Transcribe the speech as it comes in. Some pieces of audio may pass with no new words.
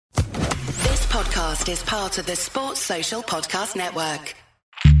podcast is part of the Sports Social Podcast Network.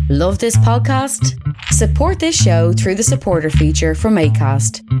 Love this podcast? Support this show through the supporter feature from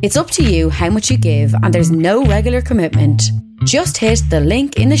Acast. It's up to you how much you give and there's no regular commitment. Just hit the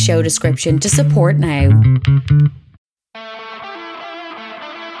link in the show description to support now.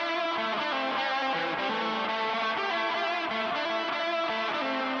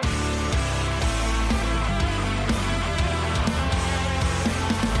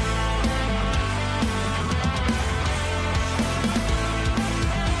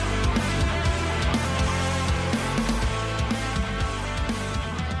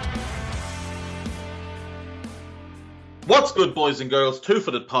 What's good, boys and girls?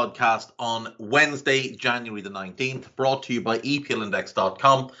 Two-Footed Podcast on Wednesday, January the 19th, brought to you by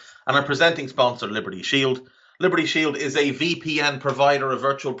EPLindex.com and our presenting sponsor, Liberty Shield. Liberty Shield is a VPN provider. A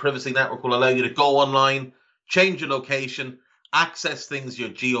virtual privacy network will allow you to go online, change your location, access things you're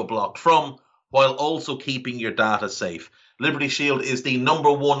geo-blocked from, while also keeping your data safe. Liberty Shield is the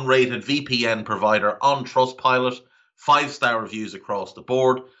 #1 rated VPN provider on Trustpilot, 5-star reviews across the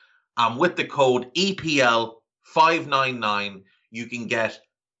board. And with the code EPL599, you can get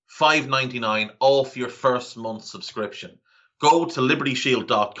 $5.99 off your first month subscription. Go to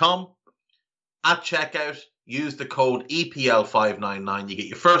libertyshield.com. At checkout, use the code EPL599. You get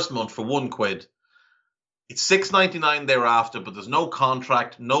your first month for £1. It's $6.99 thereafter, but there's no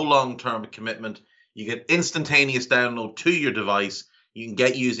contract, no long-term commitment. You get instantaneous download to your device. You can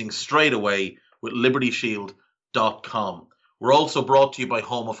get using straight away with libertyshield.com. We're also brought to you by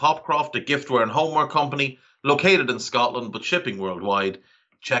Home of Hopcroft, a giftware and homeware company located in Scotland but shipping worldwide.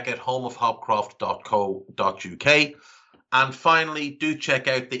 Check out homeofhopcroft.co.uk. And finally, do check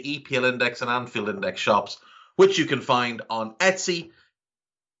out the EPL Index and Anfield Index shops, which you can find on Etsy.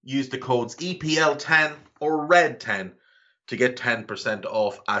 Use the codes EPL10 or RED10 to get 10%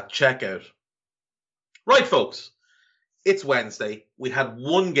 off at checkout. Right, folks, it's Wednesday. We had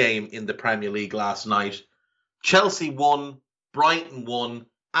one game in the Premier League last night. Chelsea won, Brighton won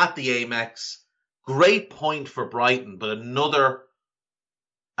at the Amex. Great point for Brighton, but another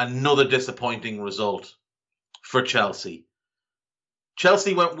disappointing result for Chelsea.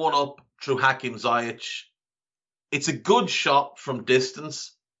 Chelsea went 1-up through Hakim Ziyech. It's a good shot from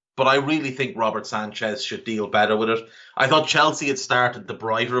distance, but I really think Robert Sanchez should deal better with it. I thought Chelsea had started the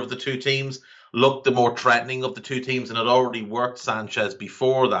brighter of the two teams, looked the more threatening of the two teams, and had already worked Sanchez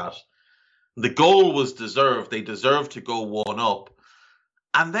before that. The goal was deserved. They deserved to go 1-up.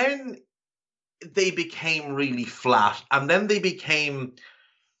 And then they became really flat. And then they became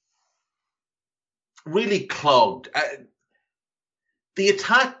really clogged. The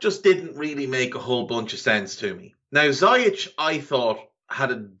attack just didn't really make a whole bunch of sense to me. Now, Ziyech, I thought,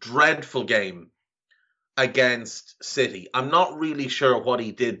 had a dreadful game against City. I'm not really sure what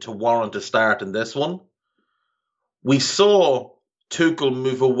he did to warrant a start in this one. We saw Tuchel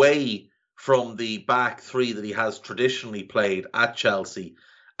move away from the back three that he has traditionally played at Chelsea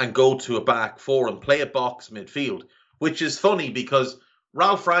and go to a back four and play a box midfield, which is funny because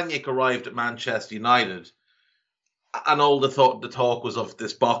Ralf Rangnick arrived at Manchester United and all the talk was of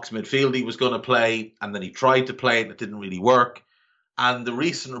this box midfield he was going to play, and then he tried to play it and it didn't really work. And the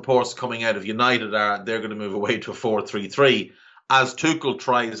recent reports coming out of United are they're going to move away to a 4-3-3 as Tuchel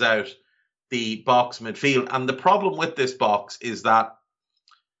tries out the box midfield. And the problem with this box is that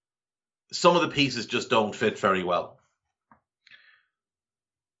some of the pieces just don't fit very well.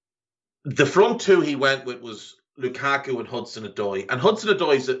 The front two he went with was Lukaku and Hudson-Odoi. And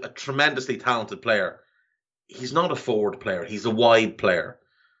Hudson-Odoi is a tremendously talented player. He's not a forward player. He's a wide player.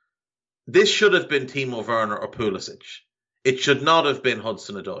 This should have been Timo Werner or Pulisic. It should not have been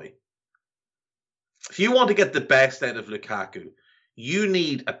Hudson-Odoi. If you want to get the best out of Lukaku, you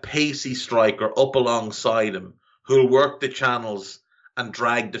need a pacey striker up alongside him who'll work the channels and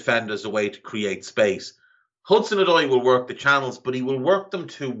drag defenders away to create space. Hudson-Odoi will work the channels, but he will work them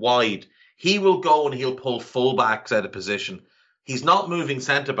too wide. He will go and he'll pull full-backs out of position. He's not moving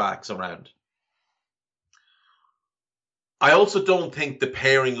centre-backs around. I also don't think the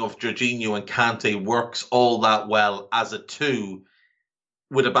pairing of Jorginho and Kante works all that well as a two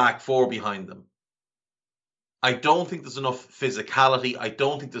with a back four behind them. I don't think there's enough physicality. I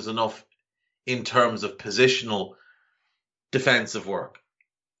don't think there's enough in terms of positional defensive work.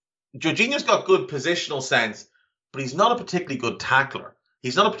 Jorginho's got good positional sense, but he's not a particularly good tackler.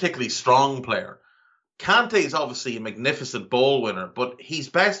 He's not a particularly strong player. Kante is obviously a magnificent ball winner, but he's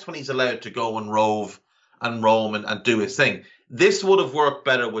best when he's allowed to go and rove and roam and do his thing. This would have worked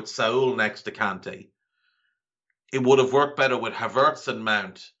better with Saul next to Kante. It would have worked better with Havertz and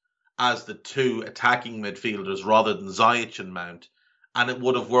Mount as the two attacking midfielders rather than Ziyech and Mount. and it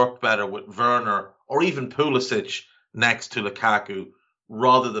would have worked better with Werner or even Pulisic next to Lukaku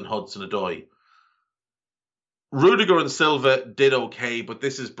rather than Hudson-Odoi. Rudiger and Silva did okay, but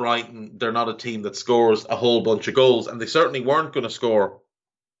this is Brighton. They're not a team that scores a whole bunch of goals, and they certainly weren't going to score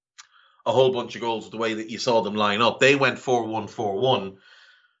a whole bunch of goals the way that you saw them line up. They went 4-1-4-1,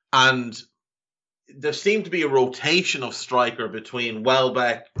 and there seemed to be a rotation of striker between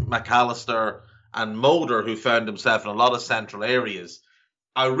Welbeck, McAllister, and Moder, who found himself in a lot of central areas.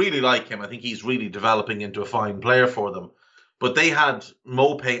 I really like him. I think he's really developing into a fine player for them. But they had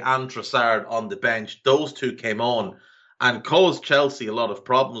Maupay and Trossard on the bench. Those two came on and caused Chelsea a lot of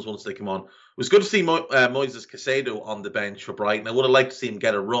problems once they came on. It was good to see Moises Caicedo on the bench for Brighton. I would have liked to see him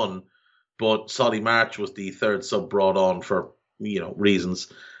get a run, but Solly March was the third sub brought on for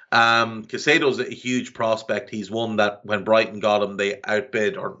reasons. Caicedo's a huge prospect. He's one that when Brighton got him, they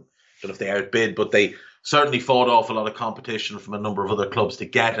outbid, or I don't know if they outbid, but they certainly fought off a lot of competition from a number of other clubs to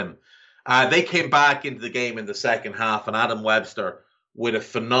get him. They came back into the game in the second half, and Adam Webster, with a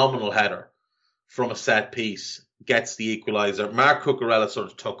phenomenal header from a set piece, gets the equaliser. Marc Cucurella sort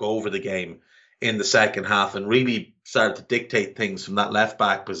of took over the game in the second half and really started to dictate things from that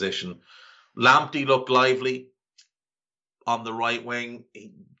left-back position. Lamptey looked lively on the right wing.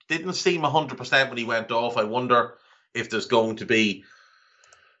 He didn't seem 100% when he went off. I wonder if there's going to be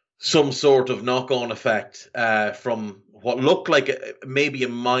some sort of knock-on effect from what looked like maybe a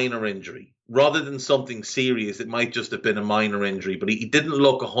minor injury. Rather than something serious, it might just have been a minor injury, but he didn't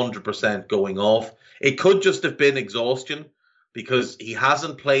look 100% going off. It could just have been exhaustion because he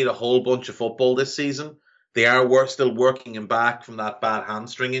hasn't played a whole bunch of football this season. They are still working him back from that bad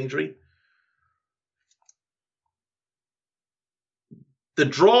hamstring injury. The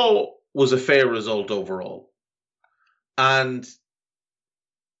draw was a fair result overall. And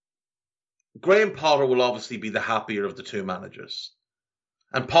Graham Potter will obviously be the happier of the two managers.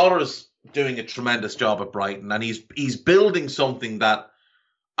 And Potter's doing a tremendous job at Brighton, and he's building something that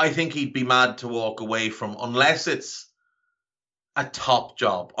I think he'd be mad to walk away from unless it's a top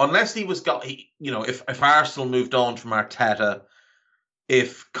job. Unless if Arsenal moved on from Arteta,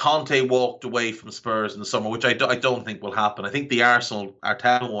 if Conte walked away from Spurs in the summer, which I don't think will happen. I think the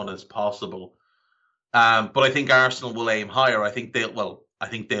Arteta one is possible. But I think Arsenal will aim higher. I think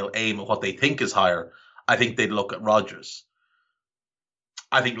they'll aim at what they think is higher. I think they'd look at Rodgers.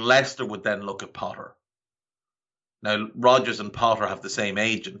 I think Leicester would then look at Potter. Now, Rodgers and Potter have the same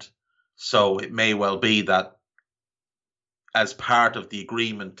agent, so it may well be that as part of the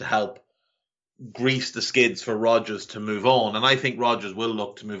agreement to help grease the skids for Rodgers to move on, and I think Rodgers will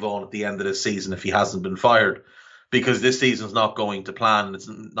look to move on at the end of this season if he hasn't been fired, because this season's not going to plan and it's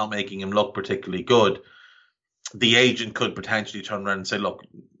not making him look particularly good. The agent could potentially turn around and say, look,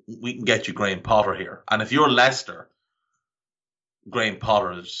 we can get you Graham Potter here. And if you're Leicester, Graham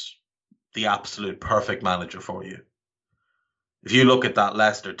Potter is the absolute perfect manager for you. If you look at that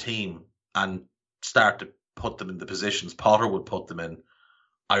Leicester team and start to put them in the positions Potter would put them in,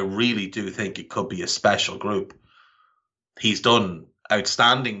 I really do think it could be a special group. He's done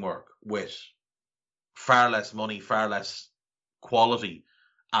outstanding work with far less money, far less quality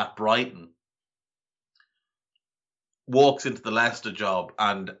at Brighton. Walks into the Leicester job,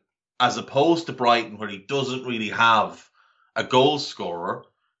 and as opposed to Brighton, where he doesn't really have a goal scorer,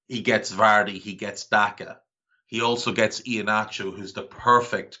 he gets Vardy, he gets Daka. He also gets Iheanacho, who's the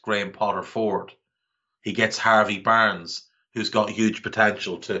perfect Graham Potter forward. He gets Harvey Barnes, who's got huge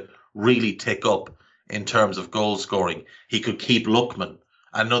potential to really tick up in terms of goal scoring. He could keep Lookman,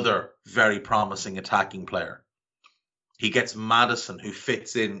 another very promising attacking player. He gets Maddison, who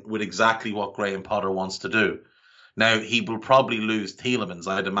fits in with exactly what Graham Potter wants to do. Now, he will probably lose Tielemans.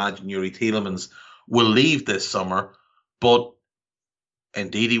 I'd imagine Yuri Tielemans will leave this summer, but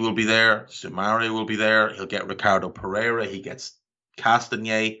Ndidi will be there, Soumaré will be there, he'll get Ricardo Pereira, he gets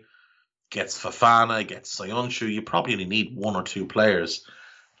Castagne, gets Fofana, gets Soyuncu. You probably only need one or two players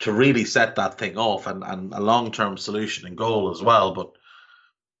to really set that thing off, and a long-term solution in goal as well. But,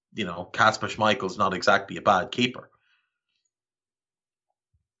 Kasper Schmeichel's not exactly a bad keeper.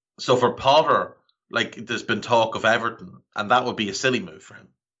 So for Potter, there's been talk of Everton, and that would be a silly move for him.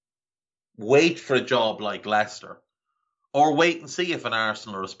 Wait for a job like Leicester, or wait and see if an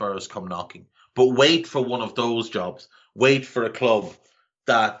Arsenal or a Spurs come knocking. But wait for one of those jobs. Wait for a club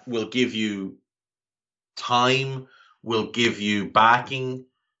that will give you time, will give you backing,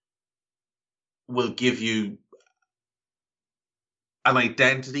 will give you an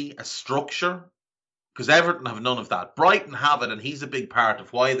identity, a structure. Because Everton have none of that. Brighton have it, and he's a big part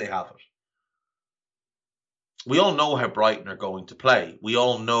of why they have it. We all know how Brighton are going to play. We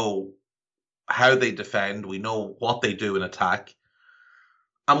all know how they defend. We know what they do in attack.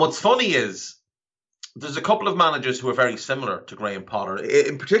 And what's funny is there's a couple of managers who are very similar to Graham Potter,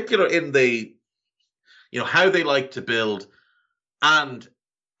 in particular in the, how they like to build and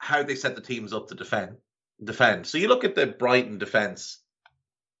how they set the teams up to defend. So you look at the Brighton defence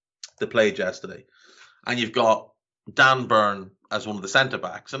they played yesterday, and you've got Dan Burn as one of the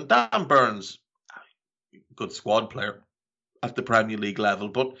centre-backs. And Dan Burn's a good squad player at the Premier League level,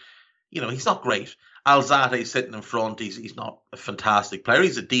 but, he's not great. Alzate sitting in front, he's not a fantastic player.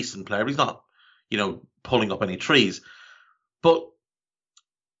 He's a decent player. He's not, pulling up any trees. But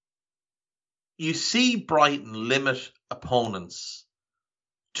you see Brighton limit opponents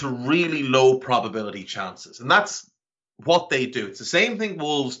to really low probability chances. And that's what they do. It's the same thing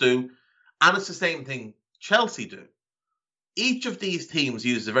Wolves do, and it's the same thing Chelsea do. Each of these teams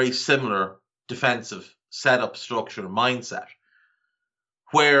uses a very similar defensive setup, structure, and mindset,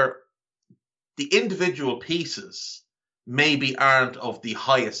 where the individual pieces maybe aren't of the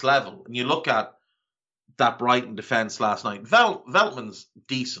highest level. And you look at that Brighton defence last night. Veltman's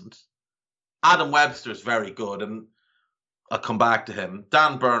decent. Adam Webster's very good, and I'll come back to him.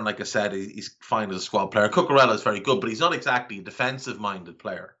 Dan Burn, like I said, he's fine as a squad player. Cucurella is very good, but he's not exactly a defensive-minded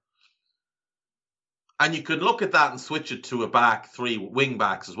player. And you could look at that and switch it to a back three, wing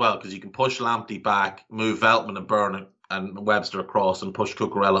backs as well, because you can push Lamptey back, move Veltman and Burn and Webster across, and push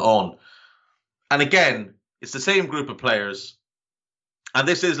Cucurella on. And again, it's the same group of players, and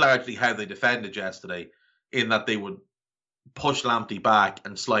this is largely how they defended yesterday, in that they would push Lamptey back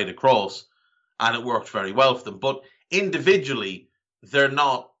and slide across, and it worked very well for them. But individually, they're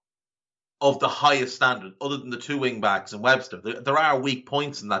not of the highest standard, other than the two wing-backs and Webster. There are weak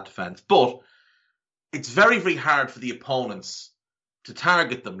points in that defence, but it's very, very hard for the opponents to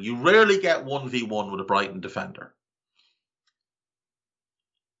target them. You rarely get 1v1 with a Brighton defender.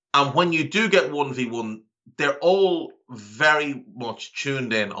 And when you do get 1v1, they're all very much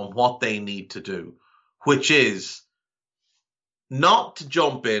tuned in on what they need to do, which is not to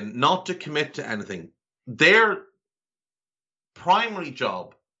jump in, not to commit to anything. Their primary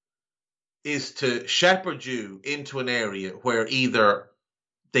job is to shepherd you into an area where either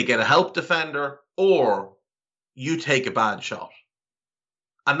they get a help defender or you take a bad shot.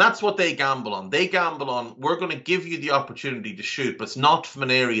 And that's what they gamble on. They gamble on, we're going to give you the opportunity to shoot, but it's not from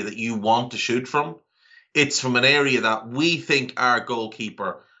an area that you want to shoot from. It's from an area that we think our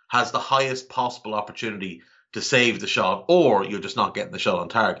goalkeeper has the highest possible opportunity to save the shot, or you're just not getting the shot on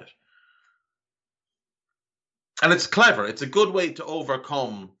target. And it's clever. It's a good way to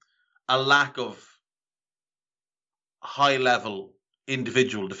overcome a lack of high-level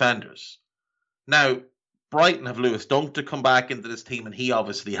individual defenders. Now, Brighton have Lewis Dunk to come back into this team, and he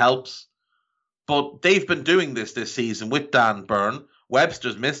obviously helps. But they've been doing this season with Dan Burn.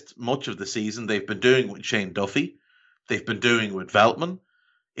 Webster's missed much of the season. They've been doing it with Shane Duffy. They've been doing it with Veltman.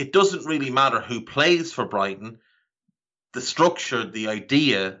 It doesn't really matter who plays for Brighton. The structure, the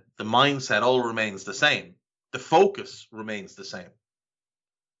idea, the mindset all remains the same. The focus remains the same.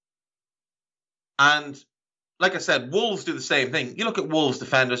 And like I said, Wolves do the same thing. You look at Wolves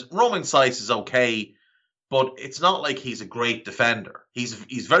defenders. Romain Saiss is okay, but it's not like he's a great defender. He's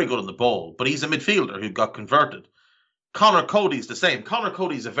very good on the ball, but he's a midfielder who got converted. Connor Cody's the same. Connor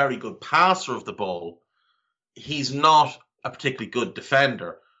Cody's a very good passer of the ball. He's not a particularly good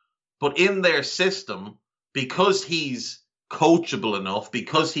defender. But in their system, because he's coachable enough,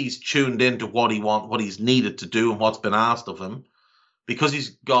 because he's tuned into what he's needed to do and what's been asked of him, because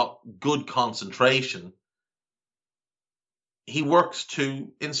he's got good concentration, he works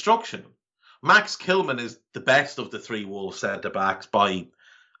to instruction. Max Kilman is the best of the three Wolves centre-backs by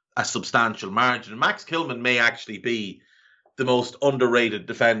a substantial margin. Max Kilman may actually be the most underrated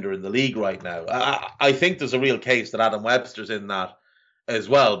defender in the league right now. I think there's a real case that Adam Webster's in that as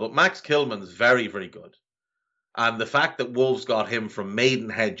well, but Max Kilman's very, very good. And the fact that Wolves got him from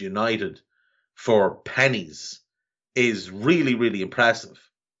Maidenhead United for pennies is really, really impressive.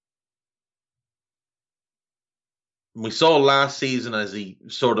 We saw last season as he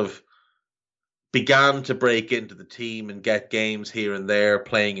sort of began to break into the team and get games here and there,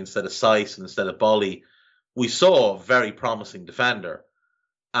 playing instead of Saiss and instead of Bolly, we saw a very promising defender.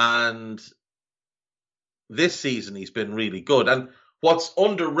 And this season he's been really good. And what's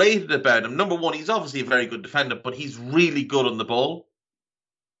underrated about him, number one, he's obviously a very good defender, but he's really good on the ball.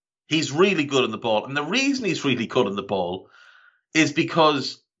 He's really good on the ball. And the reason he's really good on the ball is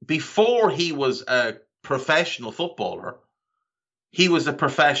because before he was a professional footballer, he was a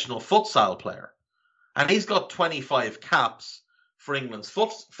professional futsal player. And he's got 25 caps for England's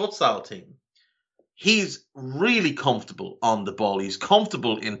futsal team. He's really comfortable on the ball. He's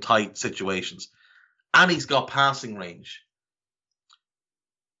comfortable in tight situations. And he's got passing range.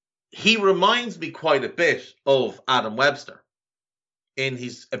 he reminds me quite a bit of Adam Webster in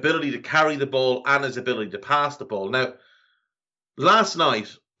his ability to carry the ball and his ability to pass the ball. Now, last night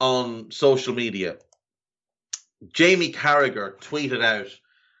on social media, Jamie Carragher tweeted out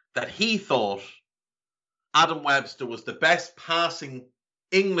that he thought Adam Webster was the best passing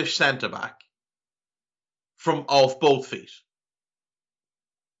English centre-back from off both feet.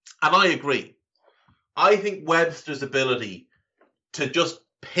 And I agree. I think Webster's ability to just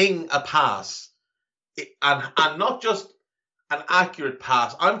ping a pass, and not just an accurate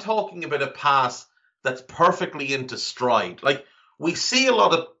pass, I'm talking about a pass that's perfectly into stride. Like, we see a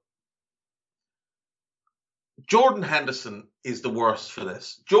lot of... Jordan Henderson is the worst for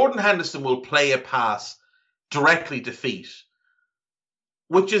this. Jordan Henderson will play a pass directly to feet,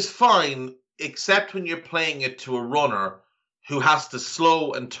 which is fine, except when you're playing it to a runner who has to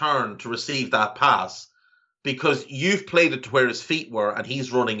slow and turn to receive that pass because you've played it to where his feet were and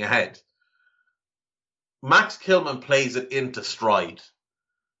he's running ahead. Max Kilman plays it into stride.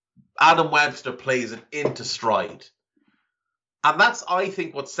 Adam Webster plays it into stride. And that's, I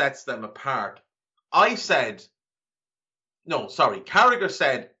think, what sets them apart. Carragher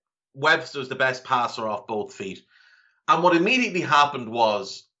said Webster's the best passer off both feet. And what immediately happened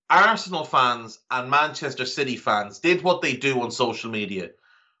was Arsenal fans and Manchester City fans did what they do on social media,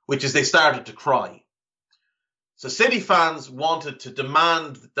 which is they started to cry. So City fans wanted to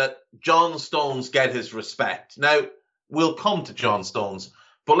demand that John Stones get his respect. Now, we'll come to John Stones,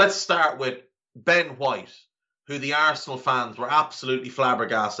 but let's start with Ben White, who the Arsenal fans were absolutely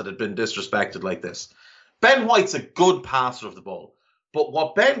flabbergasted had been disrespected like this. Ben White's a good passer of the ball, but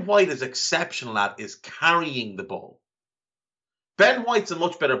what Ben White is exceptional at is carrying the ball. Ben White's a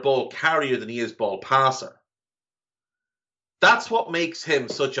much better ball carrier than he is ball passer. That's what makes him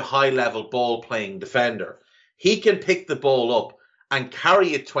such a high-level ball-playing defender. He can pick the ball up and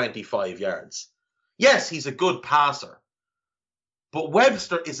carry it 25 yards. Yes, he's a good passer, but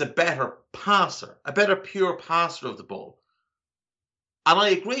Webster is a better passer, a better pure passer of the ball. And I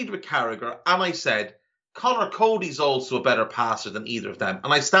agreed with Carragher, and I said, Conor Cody's also a better passer than either of them,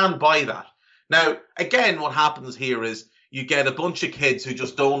 and I stand by that. Now, again, what happens here is you get a bunch of kids who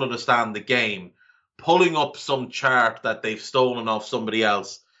just don't understand the game pulling up some chart that they've stolen off somebody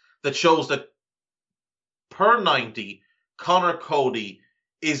else that shows that per 90, Conor Cody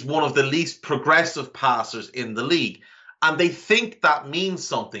is one of the least progressive passers in the league. And they think that means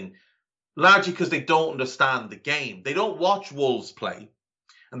something, largely because they don't understand the game. They don't watch Wolves play,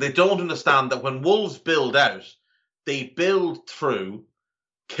 and they don't understand that when Wolves build out, they build through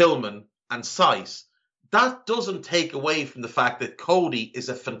Kilman and Saiss. That doesn't take away from the fact that Cody is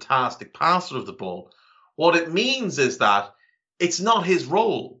a fantastic passer of the ball. What it means is that it's not his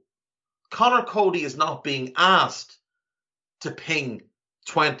role. Conor Cody is not being asked to ping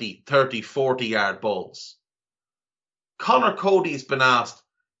 20, 30, 40-yard balls. Conor Cody has been asked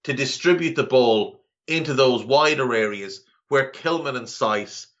to distribute the ball into those wider areas where Kilman and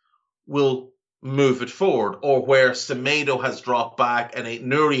Saiss will move it forward, or where Semedo has dropped back and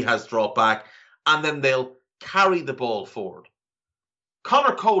Nuri has dropped back, and then they'll carry the ball forward.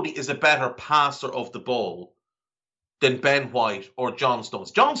 Conor Cody is a better passer of the ball than Ben White or John Stones.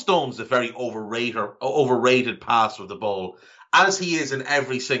 John Stones is a very overrated passer of the ball, as he is in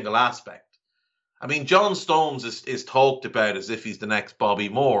every single aspect. I mean, John Stones is talked about as if he's the next Bobby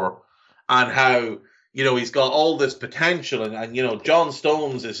Moore, and how, you know, he's got all this potential, and you know, John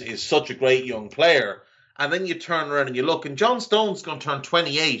Stones is such a great young player. And then you turn around and you look, and John Stones is going to turn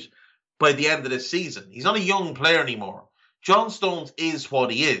 28 by the end of this season. He's not a young player anymore. John Stones is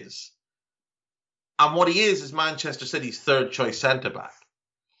what he is. And what he is Manchester City's third choice centre-back.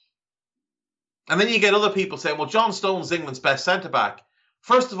 And then you get other people saying, well, John Stones is England's best centre-back.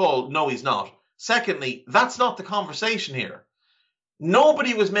 First of all, no, he's not. Secondly, that's not the conversation here.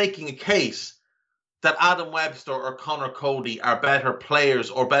 Nobody was making a case that Adam Webster or Conor Cody are better players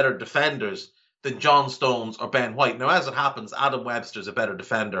or better defenders than John Stones or Ben White. Now, as it happens, Adam Webster's a better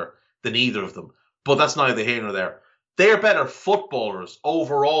defender than either of them. But that's neither here nor there. They're better footballers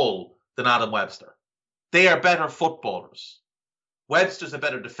overall than Adam Webster. They are better footballers. Webster's a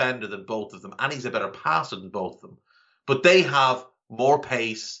better defender than both of them, and he's a better passer than both of them. But they have more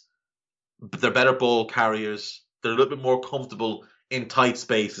pace. They're better ball carriers. They're a little bit more comfortable in tight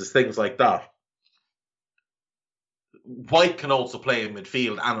spaces, things like that. White can also play in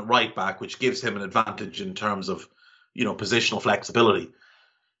midfield and at right back, which gives him an advantage in terms of, you know, positional flexibility.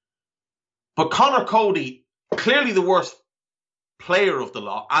 But Conor Cody, clearly the worst player of the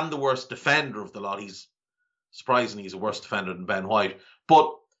lot and the worst defender of the lot. Surprisingly, he's a worse defender than Ben White.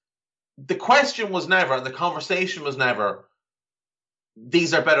 But the question was never, and the conversation was never,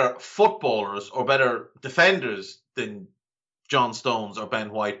 these are better footballers or better defenders than John Stones or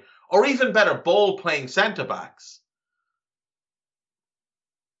Ben White, or even better ball-playing centre-backs.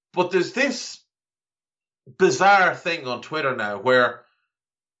 But there's this bizarre thing on Twitter now where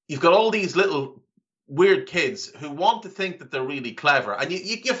you've got all these little weird kids who want to think that they're really clever, and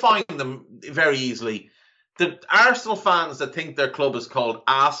you find them very easily. The Arsenal fans that think their club is called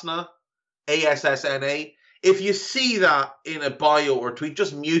Asna, ASSNA, if you see that in a bio or tweet,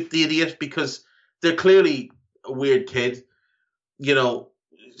 just mute the idiot, because they're clearly a weird kid. You know,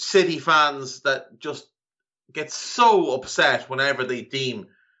 City fans that just get so upset whenever they deem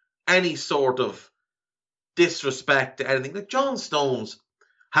any sort of disrespect to anything. Like, John Stones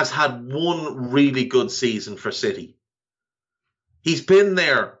has had one really good season for City. He's been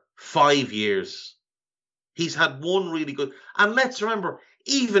there 5 years. He's had one really good. And let's remember,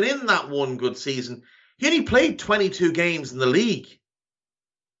 even in that one good season, he only played 22 games in the league.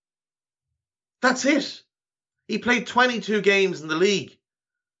 That's it. He played 22 games in the league.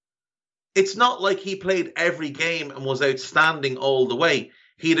 It's not like he played every game and was outstanding all the way.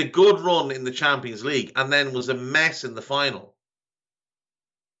 He had a good run in the Champions League and then was a mess in the final.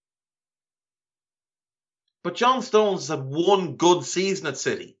 But John Stones has had one good season at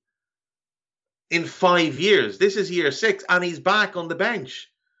City in 5 years. This is year 6, and he's back on the bench.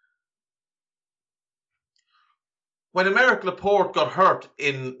 When Aymeric Laporte got hurt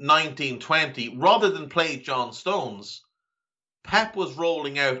in 1920, rather than play John Stones, Pep was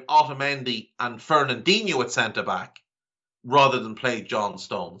rolling out Otamendi and Fernandinho at centre-back rather than play John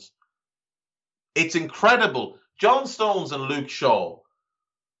Stones. It's incredible. John Stones and Luke Shaw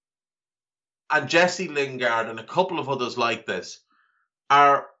and Jesse Lingard and a couple of others like this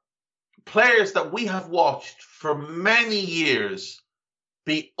are players that we have watched for many years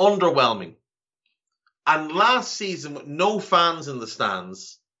be underwhelming. And last season, with no fans in the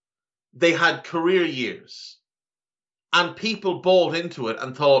stands, they had career years. And people bought into it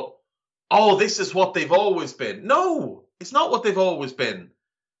and thought, oh, this is what they've always been. No, it's not what they've always been.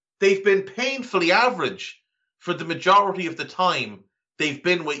 They've been painfully average for the majority of the time they've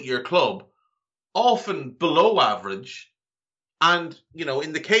been with your club, often below average. And, you know,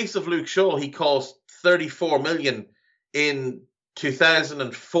 in the case of Luke Shaw, he cost 34 million in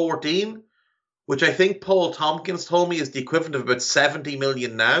 2014, which I think Paul Tompkins told me is the equivalent of about 70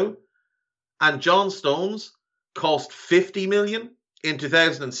 million now. And John Stones cost 50 million in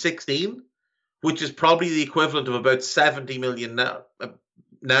 2016, which is probably the equivalent of about 70 million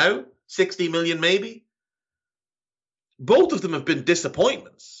now, 60 million maybe. Both of them have been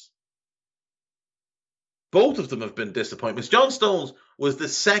disappointments. Both of them have been disappointments. John Stones was the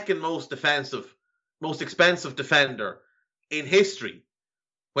second most expensive defender in history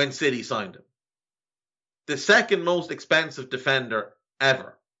when City signed him. The second most expensive defender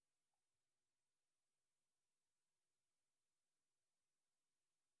ever.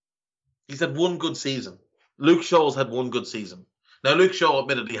 He's had one good season. Luke Shaw's had one good season. Now, Luke Shaw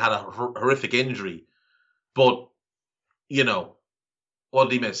admittedly had a horrific injury, but, you know, what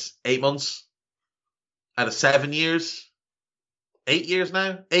did he miss? 8 months? Out of 7 years? 8 years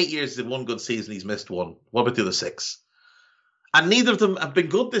now? 8 years in one good season, he's missed one. What about the other 6? And neither of them have been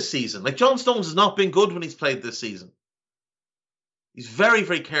good this season. Like, John Stones has not been good when he's played this season. He's very,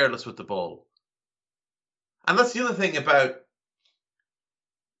 very careless with the ball. And that's the other thing about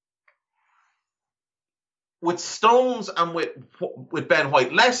with Stones and with Ben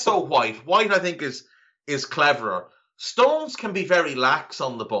White, less so White. White, I think, is cleverer. Stones can be very lax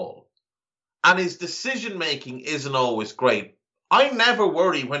on the ball, and his decision-making isn't always great. I never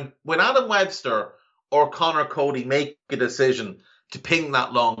worry when Adam Webster or Connor Cody make a decision to ping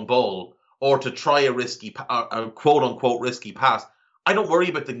that long ball or to try a quote-unquote risky pass. I don't worry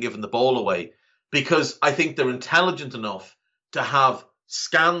about them giving the ball away, because I think they're intelligent enough to have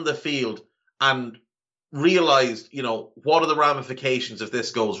scanned the field and realized, you know, what are the ramifications if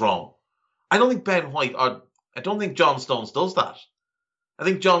this goes wrong. I don't think Ben White, or I don't think John Stones does that. I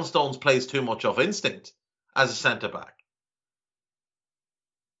think John Stones plays too much of instinct as a centre-back.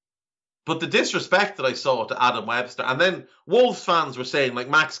 But the disrespect that I saw to Adam Webster, and then Wolves fans were saying, like,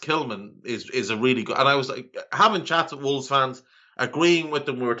 Max Kilman is a really good, and I was like, having chats with Wolves fans, agreeing with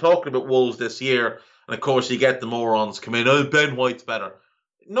them. We were talking about Wolves this year, and of course you get the morons come in, oh, Ben White's better.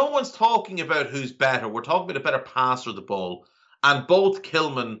 No one's talking about who's better. We're talking about a better passer of the ball. And both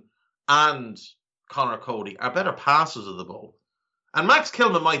Kilman and Connor Cody are better passers of the ball. And Max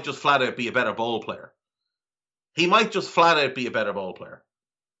Kilman might just flat out be a better ball player. He might just flat out be a better ball player,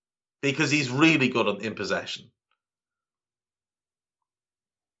 because he's really good in possession.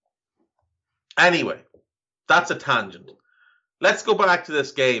 Anyway, that's a tangent. let's go back to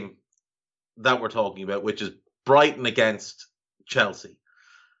this game that we're talking about, which is Brighton against Chelsea.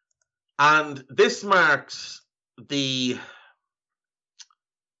 And this marks the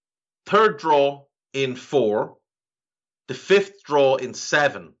third draw in 4, the 5th draw in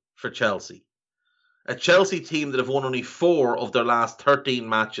 7 for Chelsea. A Chelsea team that have won only 4 of their last 13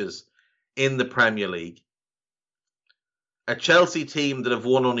 matches in the Premier League. A Chelsea team that have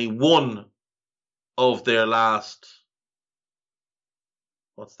won only 1 of their last,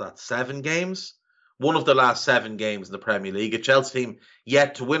 7 games? 1 of the last 7 games in the Premier League. A Chelsea team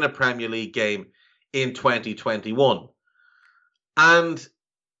yet to win a Premier League game in 2021. And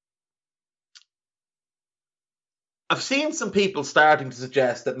I've seen some people starting to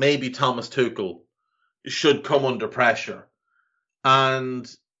suggest that maybe Thomas Tuchel should come under pressure. And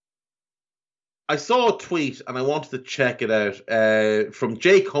I saw a tweet and I wanted to check it out from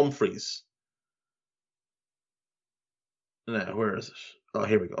Jake Humphreys. Now, where is it? Oh,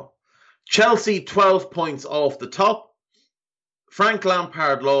 here we go. Chelsea 12 points off the top. Frank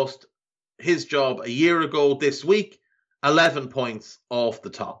Lampard lost his job a year ago this week, 11 points off the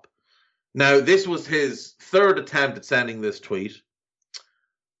top. Now, this was his 3rd attempt at sending this tweet,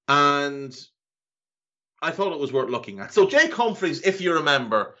 and I thought it was worth looking at. So Jake Humphreys, if you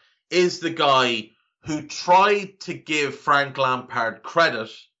remember, is the guy who tried to give Frank Lampard credit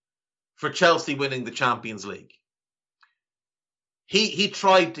for Chelsea winning the Champions League. He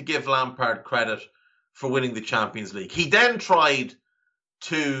tried to give Lampard credit for winning the Champions League. He then tried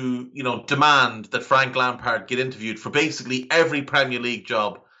to, demand that Frank Lampard get interviewed for basically every Premier League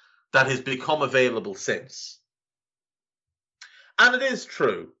job that has become available since. And it is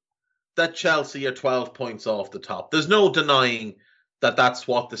true that Chelsea are 12 points off the top. There's no denying that that's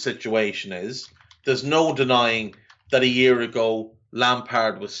what the situation is. There's no denying that a year ago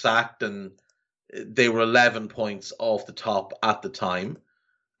Lampard was sacked and they were 11 points off the top at the time.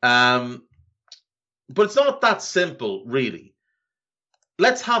 But it's not that simple, really.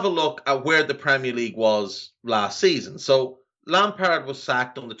 Let's have a look at where the Premier League was last season. So Lampard was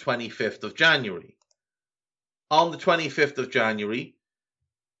sacked on the 25th of January. On the 25th of January,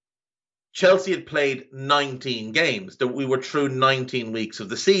 Chelsea had played 19 games. We were through 19 weeks of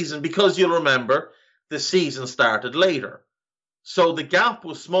the season because you'll remember the season started later. So the gap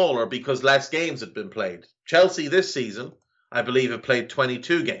was smaller because less games had been played. Chelsea this season, I believe, have played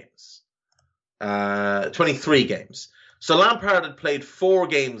 23 games. So Lampard had played 4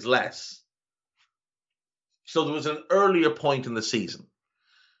 games less. So there was an earlier point in the season.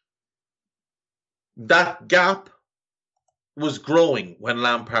 That gap was growing when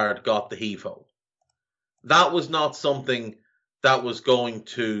Lampard got the heave-ho. That was not something that was going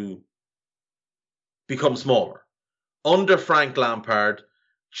to become smaller. Under Frank Lampard,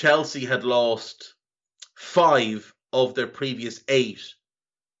 Chelsea had lost 5 of their previous 8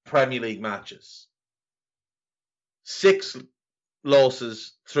 Premier League matches. 6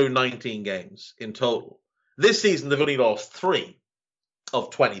 losses through 19 games in total. This season, they've only lost 3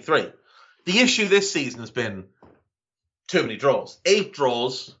 of 23. The issue this season has been too many draws. 8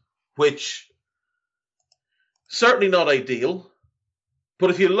 draws, which certainly not ideal.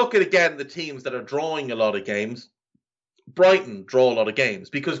 But if you look at, again, the teams that are drawing a lot of games, Brighton draw a lot of games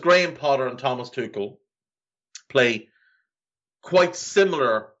because Graham Potter and Thomas Tuchel play quite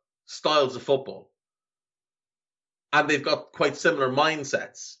similar styles of football. And they've got quite similar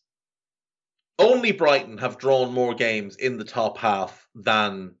mindsets. Only Brighton have drawn more games in the top half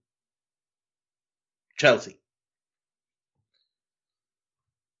than Chelsea.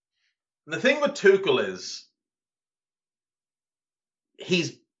 And the thing with Tuchel is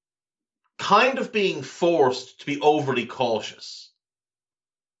he's kind of being forced to be overly cautious.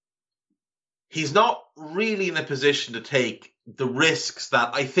 He's not really in a position to take the risks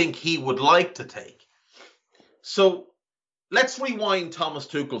that I think he would like to take. So let's rewind Thomas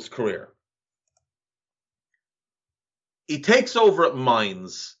Tuchel's career. He takes over at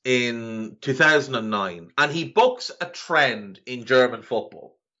Mainz in 2009 and he bucks a trend in German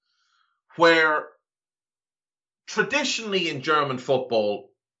football where traditionally in German football,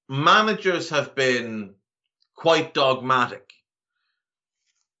 managers have been quite dogmatic,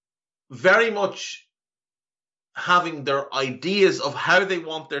 very much having their ideas of how they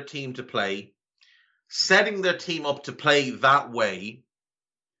want their team to play, setting their team up to play that way,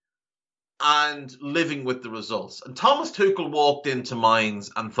 and living with the results. And Thomas Tuchel walked into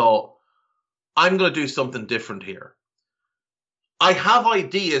Mainz and thought, I'm going to do something different here. I have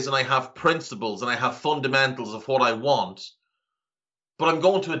ideas and I have principles and I have fundamentals of what I want, but I'm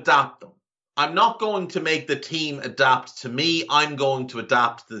going to adapt them. I'm not going to make the team adapt to me. I'm going to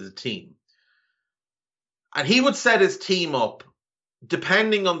adapt to the team. And he would set his team up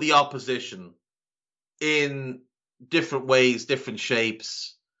depending on the opposition, in different ways, different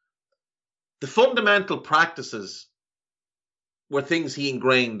shapes, the fundamental practices were things he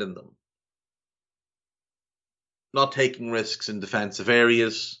ingrained in them. Not taking risks in defensive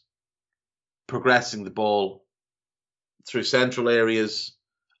areas, progressing the ball through central areas,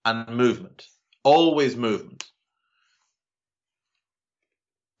 and movement. Always movement.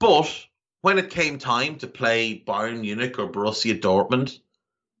 But when it came time to play Bayern Munich or Borussia Dortmund,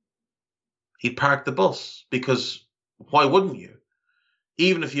 he'd park the bus, because why wouldn't you?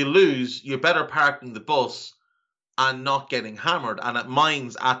 Even if you lose, you're better parking the bus and not getting hammered. And at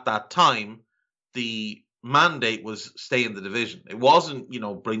Mainz at that time, the mandate was stay in the division. It wasn't,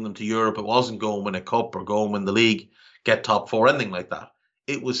 bring them to Europe. It wasn't go and win a cup or go and win the league, get top four, anything like that.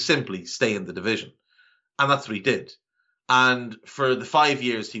 It was simply stay in the division. And that's what he did. And for the 5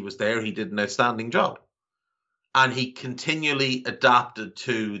 years he was there, he did an outstanding job. And he continually adapted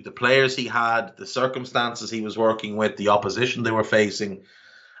to the players he had, the circumstances he was working with, the opposition they were facing.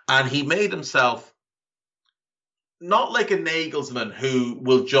 And he made himself not like a Nagelsmann who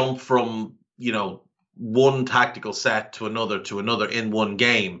will jump from, one tactical set to another in one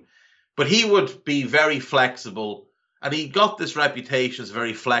game. But he would be very flexible. And he got this reputation as a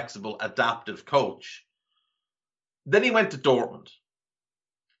very flexible, adaptive coach. Then he went to Dortmund.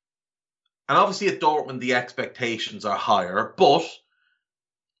 And obviously at Dortmund, the expectations are higher, but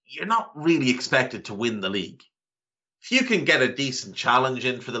you're not really expected to win the league. If you can get a decent challenge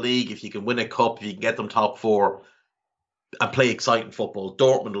in for the league, if you can win a cup, if you can get them top four and play exciting football,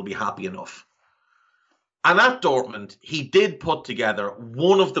 Dortmund will be happy enough. And at Dortmund, he did put together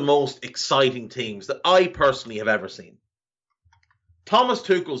one of the most exciting teams that I personally have ever seen. Thomas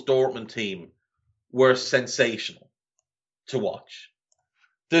Tuchel's Dortmund team were sensational to watch.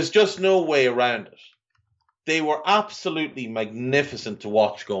 There's just no way around it. They were absolutely magnificent to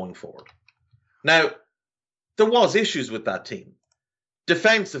watch going forward. Now, there was issues with that team.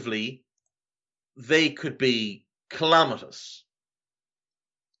 Defensively, they could be calamitous.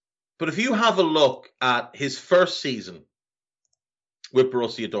 But if you have a look at his first season with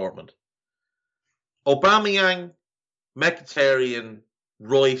Borussia Dortmund, Aubameyang, Mkhitaryan,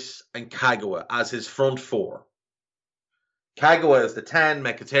 Royce, and Kagawa as his front four. Kagawa is the 10,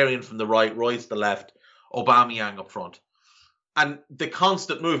 Mkhitaryan from the right, Royce the left, Aubameyang up front. And the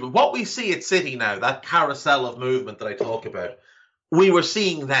constant movement. What we see at City now, that carousel of movement that I talk about, we were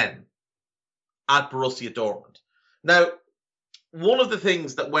seeing then at Borussia Dortmund. Now, one of the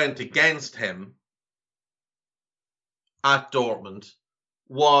things that went against him at Dortmund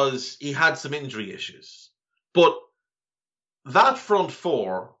was he had some injury issues. But that front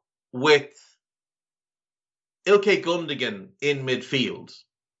four with Ilkay Gundogan in midfield,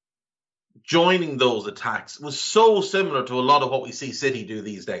 joining those attacks, was so similar to a lot of what we see City do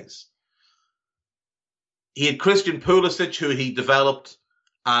these days. He had Christian Pulisic, who he developed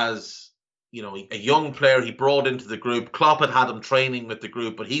as, a young player he brought into the group. Klopp had him training with the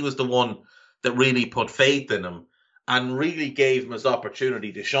group, but he was the one that really put faith in him and really gave him his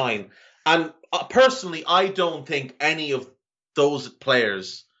opportunity to shine. And personally, I don't think any of those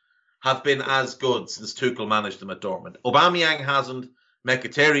players have been as good since Tuchel managed them at Dortmund. Aubameyang hasn't.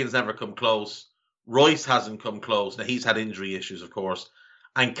 Mkhitaryan's never come close. Royce hasn't come close. Now, he's had injury issues, of course.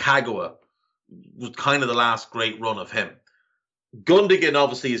 And Kagawa was kind of the last great run of him. Gundogan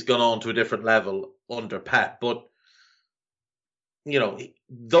obviously has gone on to a different level under Pep. But,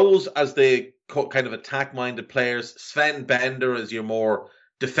 those as the kind of attack-minded players. Sven Bender as your more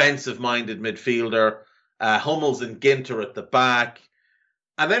defensive-minded midfielder. Hummels and Ginter at the back.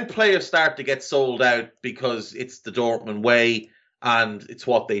 And then players start to get sold out because it's the Dortmund way and it's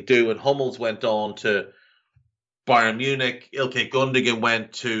what they do. And Hummels went on to Bayern Munich. Ilkay Gundogan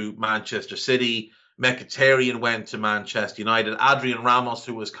went to Manchester City. Mkhitaryan went to Manchester United. Adrian Ramos,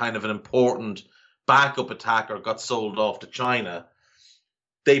 who was kind of an important backup attacker, got sold off to China.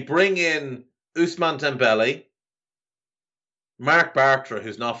 They bring in Ousmane Dembele, Marc Bartra,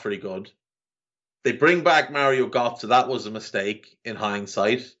 who's not very good. They bring back Mario Götze. That was a mistake in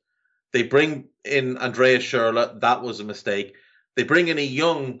hindsight. They bring in Andreas Schürrle. That was a mistake. They bring in a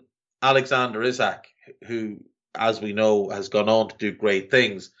young Alexander Isak, who, as we know, has gone on to do great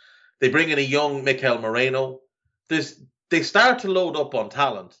things. They bring in a young Mikel Moreno. They start to load up on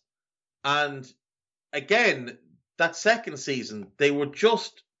talent. And again, that second season, they were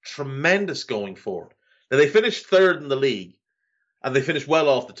just tremendous going forward. Now, they finished third in the league, and they finished well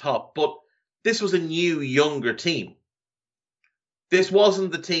off the top, but this was a new, younger team. This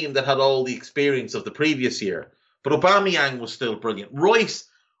wasn't the team that had all the experience of the previous year, but Aubameyang was still brilliant. Royce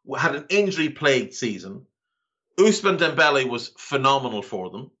had an injury-plagued season, Ousmane Dembele was phenomenal for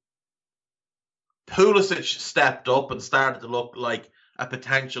them. Pulisic stepped up and started to look like a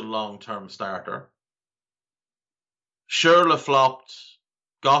potential long-term starter. Schürrle flopped.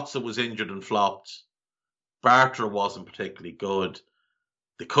 Götze was injured and flopped. Bartra wasn't particularly good.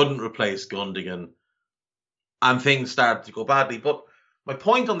 They couldn't replace Gundogan. And things started to go badly. But my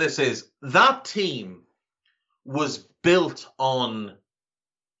point on this is that team was built on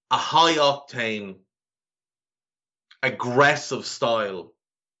a high-octane, aggressive style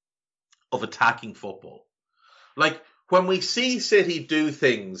of attacking football. Like, when we see City do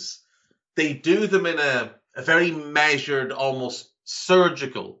things, they do them in a very measured, almost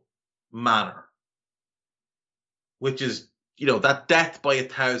surgical manner, which is, that death by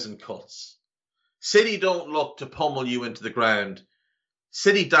 1,000 cuts. City don't look to pummel you into the ground.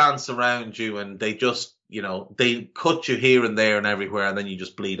 City dance around you and they just, they cut you here and there and everywhere and then you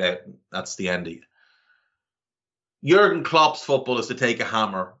just bleed out. That's the end of you. Jurgen Klopp's football is to take a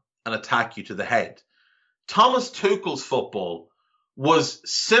hammer and attack you to the head. Thomas Tuchel's football was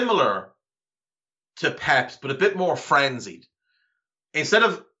similar to Pep's, but a bit more frenzied. Instead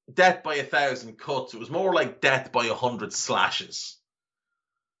of death by 1,000 cuts, it was more like death by 100 slashes.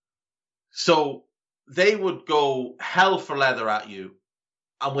 So they would go hell for leather at you,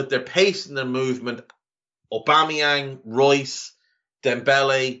 and with their pace and their movement, Aubameyang, Royce,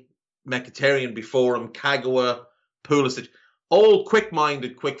 Dembele, Mkhitaryan before him, Kagawa, Pulisic, all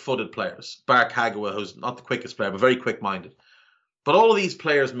quick-minded, quick-footed players. Bar Kagawa, who's not the quickest player, but very quick-minded. But all of these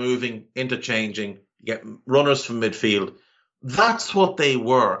players moving, interchanging, you get runners from midfield. That's what they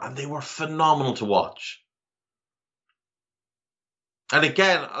were, and they were phenomenal to watch. And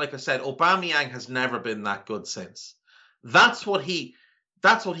again, like I said, Aubameyang has never been that good since. That's what he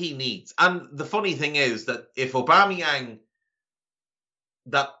needs. And the funny thing is that if that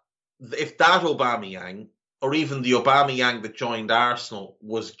Aubameyang, or even the Aubameyang that joined Arsenal,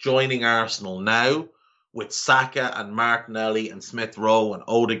 was joining Arsenal now with Saka and Martinelli and Smith Rowe and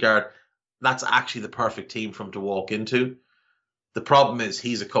Odegaard, that's actually the perfect team for him to walk into. The problem is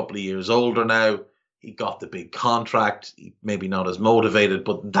he's a couple of years older now. He got the big contract. He maybe not as motivated,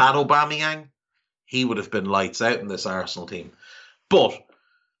 but that Aubameyang, he would have been lights out in this Arsenal team. But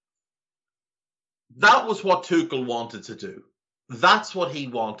that was what Tuchel wanted to do. That's what he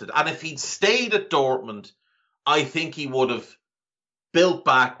wanted. And if he'd stayed at Dortmund, I think he would have built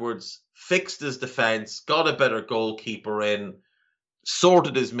backwards, fixed his defence, got a better goalkeeper in,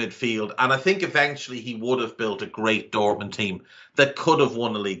 sorted his midfield, and I think eventually he would have built a great Dortmund team that could have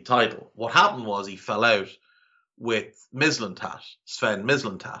won a league title. What happened was he fell out with Sven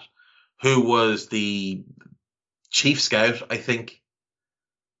Mislintat, who was the chief scout, I think.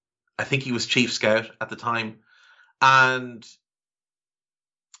 I think he was chief scout at the time. And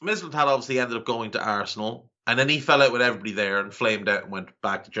Mislintat obviously ended up going to Arsenal, and then he fell out with everybody there and flamed out and went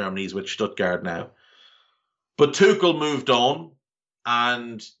back to Germany. He's with Stuttgart now. But Tuchel moved on,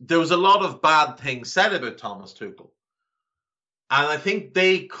 and there was a lot of bad things said about Thomas Tuchel. And I think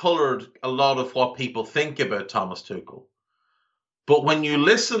they coloured a lot of what people think about Thomas Tuchel. But when you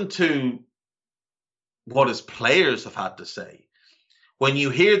listen to what his players have had to say, when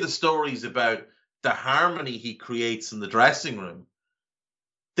you hear the stories about the harmony he creates in the dressing room,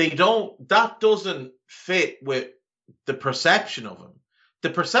 that doesn't fit with the perception of him.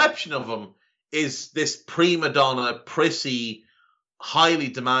 The perception of him is this prima donna, prissy, highly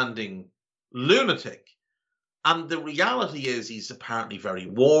demanding lunatic. And the reality is he's apparently very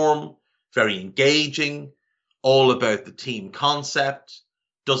warm, very engaging, all about the team concept,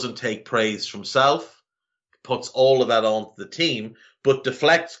 doesn't take praise from himself, puts all of that onto the team, but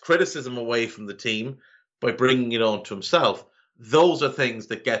deflects criticism away from the team by bringing it on to himself. Those are things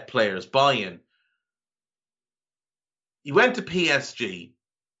that get players buy-in. He went to PSG,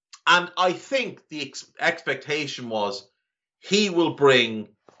 and I think the expectation was he will bring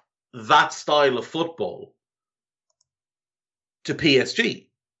that style of football to PSG.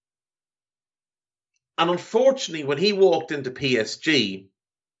 And unfortunately, when he walked into PSG,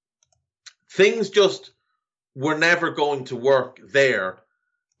 things just were never going to work there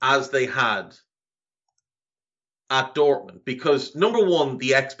as they had at Dortmund. Because, number one,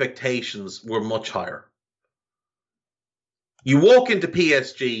 the expectations were much higher. You walk into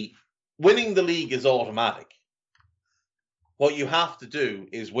PSG, winning the league is automatic. What you have to do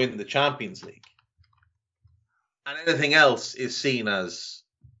is win the Champions League. And anything else is seen as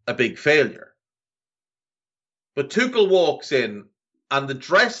a big failure. But Tuchel walks in, and the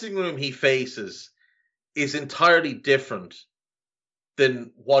dressing room he faces is entirely different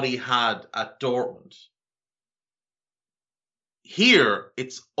than what he had at Dortmund. Here,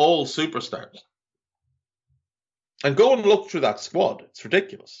 it's all superstars. And go and look through that squad. It's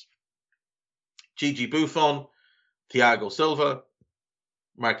ridiculous. Gigi Buffon, Thiago Silva,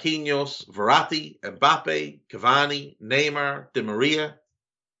 Marquinhos, Verratti, Mbappe, Cavani, Neymar, Di Maria.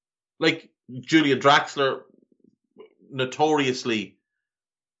 Like Julian Draxler, notoriously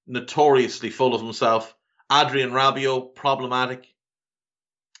full of himself. Adrian Rabiot, problematic.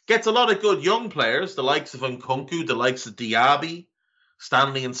 Gets a lot of good young players, the likes of Nkunku, the likes of Diaby.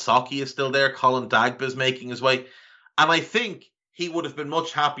 Stanley Nsoki is still there. Colin Dagba is making his way. And I think he would have been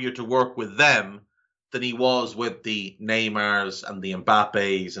much happier to work with them than he was with the Neymars and the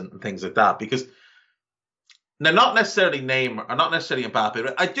Mbappes and things like that. Because now, not necessarily Neymar, or not necessarily Mbappe,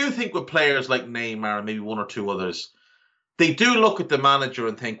 but I do think with players like Neymar and maybe one or two others, they do look at the manager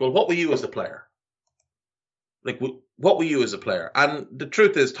and think, well, what were you as a player? Like, what were you as a player? And the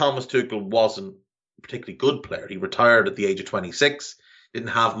truth is, Thomas Tuchel wasn't a particularly good player. He retired at the age of 26, didn't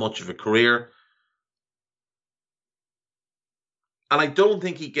have much of a career. And I don't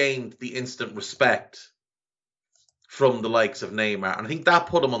think he gained the instant respect from the likes of Neymar. And I think that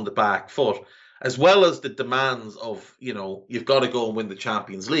put him on the back foot, as well as the demands of, you've got to go and win the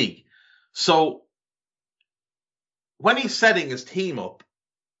Champions League. So when he's setting his team up,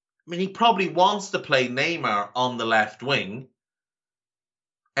 I mean, he probably wants to play Neymar on the left wing,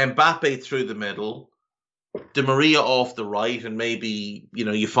 Mbappe through the middle, Di Maria off the right, and maybe,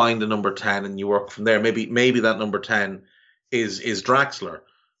 you find a number 10 and you work from there. Maybe that number 10 is Draxler.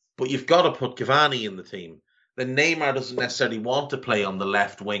 But you've got to put Cavani in the team. Then Neymar doesn't necessarily want to play on the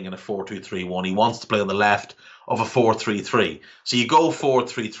left wing in a 4-2-3-1. He wants to play on the left of a 4-3-3. So you go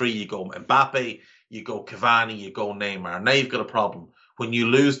 4-3-3, you go Mbappe, you go Cavani, you go Neymar. Now you've got a problem. When you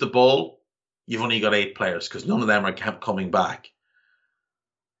lose the ball, you've only got 8 players because none of them are kept coming back.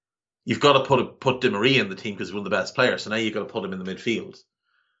 You've got to put Di Maria in the team because he's one of the best players. So now you've got to put him in the midfield.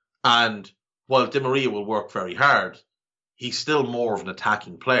 And while Di Maria will work very hard, he's still more of an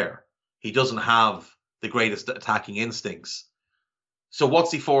attacking player. He doesn't have the greatest attacking instincts. So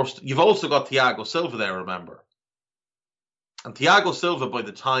what's he forced? You've also got Thiago Silva there, remember. And Thiago Silva, by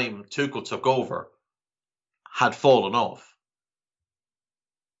the time Tuchel took over, had fallen off.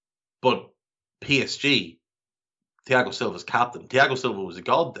 But PSG, Thiago Silva's captain. Thiago Silva was a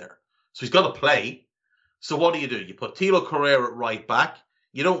god there. So he's got to play. So what do? You put Thilo Carrera at right back.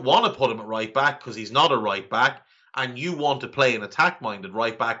 You don't want to put him at right back because he's not a right back. And you want to play an attack-minded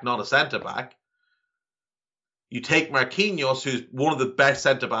right back, not a centre-back. You take Marquinhos, who's one of the best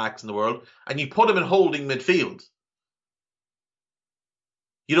centre-backs in the world, and you put him in holding midfield.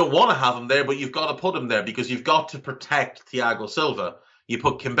 You don't want to have him there, but you've got to put him there because you've got to protect Thiago Silva. You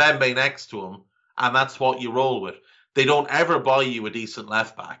put Kimpembe next to him, and that's what you roll with. They don't ever buy you a decent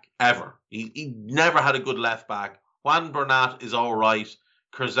left-back, ever. He never had a good left-back. Juan Bernat is all right.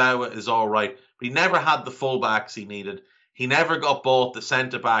 Kurzawa is all right. But he never had the full-backs he needed. He never got bought the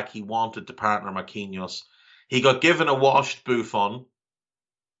centre-back he wanted to partner Marquinhos. He got given a washed Buffon.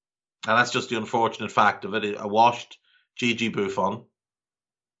 And that's just the unfortunate fact of it. A washed Gigi Buffon.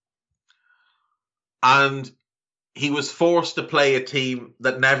 And he was forced to play a team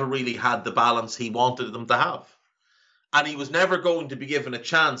that never really had the balance he wanted them to have. And he was never going to be given a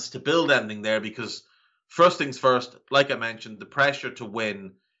chance to build anything there because, first things first, like I mentioned, the pressure to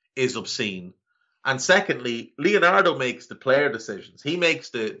win is obscene. And secondly, Leonardo makes the player decisions. He makes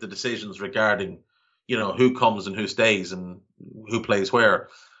the decisions regarding, who comes and who stays and who plays where.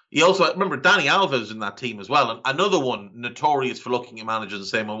 He also, remember, Dani Alves in that team as well. And another one notorious for looking at managers and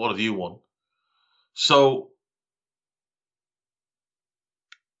saying, well, what have you won? So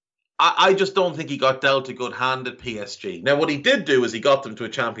I just don't think he got dealt a good hand at PSG. Now, what he did do is he got them to a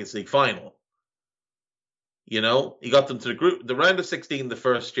Champions League final. He got them to the round of 16 the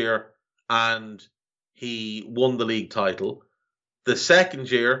first year, and he won the league title. The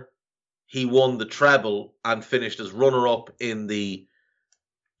second year, he won the treble and finished as runner-up in the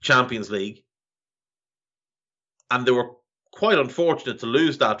Champions League. And they were quite unfortunate to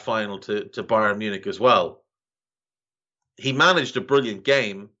lose that final to Bayern Munich as well. He managed a brilliant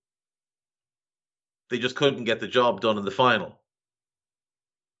game. They just couldn't get the job done in the final.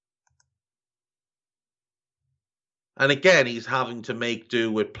 And again, he's having to make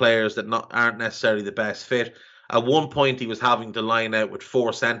do with players that aren't necessarily the best fit. At one point, he was having to line out with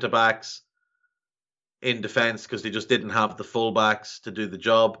 4 centre-backs in defence because they just didn't have the full-backs to do the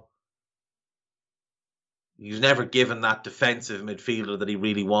job. He was never given that defensive midfielder that he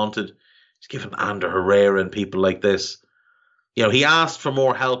really wanted. He's given Ander Herrera and people like this. He asked for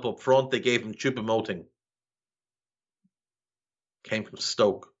more help up front. They gave him Choupo-Moting. Came from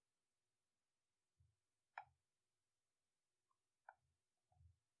Stoke.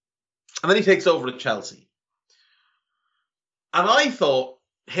 And then he takes over at Chelsea. And I thought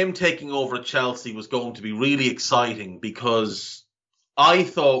him taking over at Chelsea was going to be really exciting because I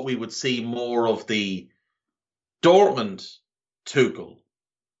thought we would see more of the Dortmund Tuchel.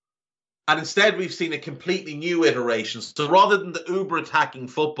 And instead, we've seen a completely new iteration. So rather than the uber-attacking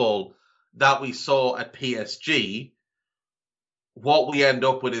football that we saw at PSG, what we end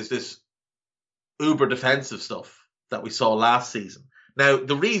up with is this uber-defensive stuff that we saw last season. Now,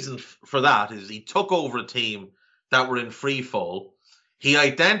 the reason for that is he took over a team that were in free fall. He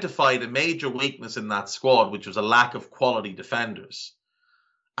identified a major weakness in that squad, which was a lack of quality defenders.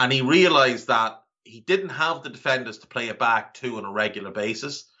 And he realized that he didn't have the defenders to play a back two on a regular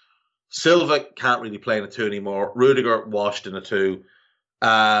basis. Silva can't really play in a two anymore. Rudiger washed in a two.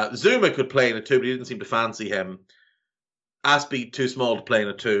 Zuma could play in a two, but he didn't seem to fancy him. Aspie, too small to play in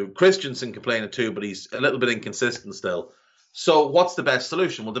a two. Christensen can play in a two, but he's a little bit inconsistent still. So what's the best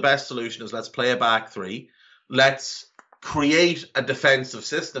solution? Well, the best solution is let's play a back three. Let's create a defensive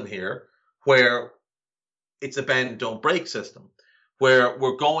system here where it's a bend, don't break system, where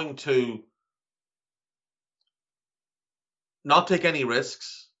we're going to not take any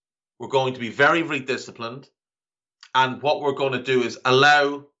risks. We're going to be very, very disciplined. And what we're going to do is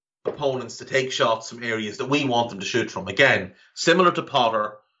allow opponents to take shots from areas that we want them to shoot from. Again, similar to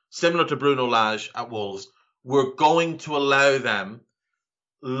Potter, similar to Bruno Lage at Wolves, we're going to allow them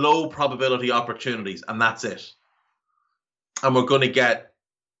low probability opportunities, and that's it. And we're going to get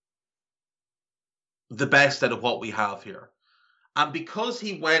the best out of what we have here. And because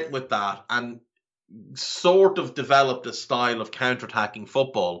he went with that and sort of developed a style of counter-attacking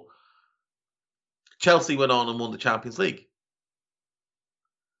football, Chelsea went on and won the Champions League.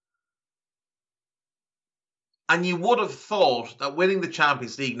 And you would have thought that winning the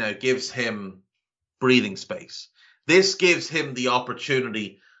Champions League now gives him breathing space. This gives him the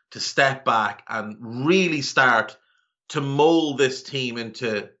opportunity to step back and really start to mold this team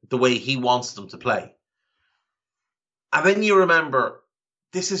into the way he wants them to play. And then you remember,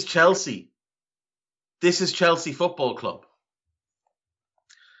 this is Chelsea. This is Chelsea Football Club.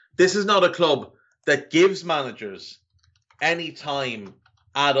 This is not a club that gives managers any time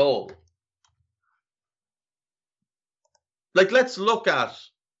at all. Like, let's look at,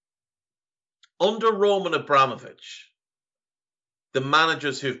 under Roman Abramovich, the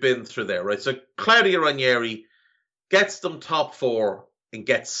managers who've been through there, right? So Claudio Ranieri gets them top four and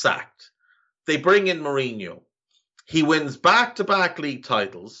gets sacked. They bring in Mourinho. He wins back-to-back league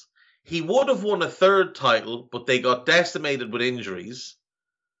titles. He would have won a third title, but they got decimated with injuries.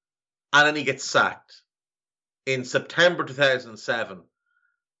 And then he gets sacked in September 2007.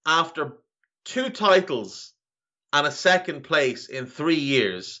 After 2 titles and a second place in 3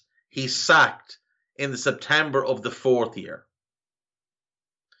 years, he's sacked in the September of the 4th year.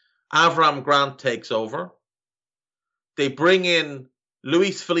 Avram Grant takes over. They bring in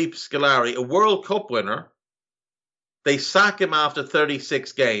Luis Felipe Scolari, a World Cup winner. They sack him after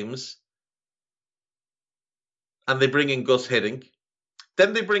 36 games. And they bring in Gus Hiddink.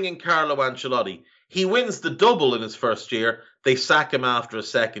 Then they bring in Carlo Ancelotti. He wins the double in his first year. They sack him after a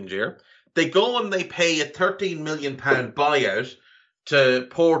second year. They go and they pay a £13 million buyout to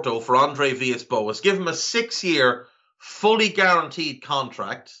Porto for Andre Villas-Boas. Give him a 6-year, fully guaranteed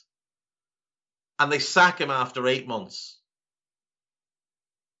contract. And they sack him after 8 months.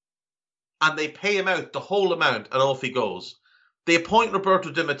 And they pay him out the whole amount and off he goes. They appoint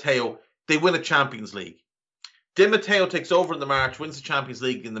Roberto Di Matteo. They win a Champions League. Di Matteo takes over in the March, wins the Champions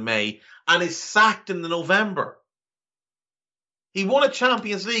League in the May, and is sacked in the November. He won a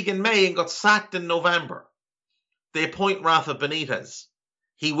Champions League in May and got sacked in November. They appoint Rafa Benitez.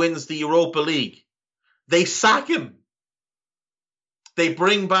 He wins the Europa League. They sack him. They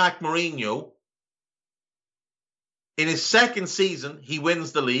bring back Mourinho. In his second season, he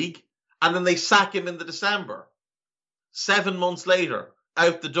wins the league, and then they sack him in the December. 7 months later,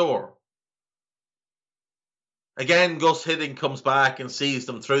 out the door. Again, Gus Hiddink comes back and sees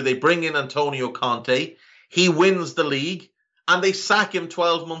them through. They bring in Antonio Conte. He wins the league, and they sack him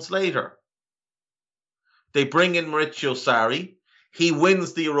 12 months later. They bring in Maurizio Sarri. He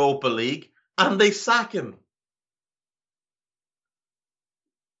wins the Europa League, and they sack him.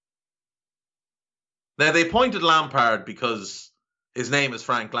 Now, they appointed Lampard because his name is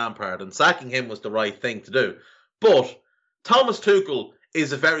Frank Lampard, and sacking him was the right thing to do. But Thomas Tuchel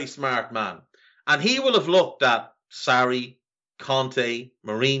is a very smart man. And he will have looked at Sarri, Conte,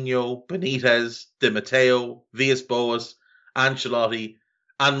 Mourinho, Benitez, Di Matteo, Villas-Boas, Ancelotti,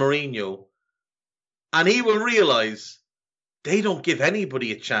 and Mourinho. And he will realise they don't give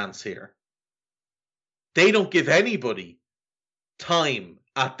anybody a chance here. They don't give anybody time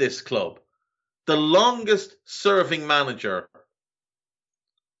at this club. The longest serving manager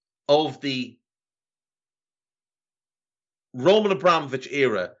of the Roman Abramovich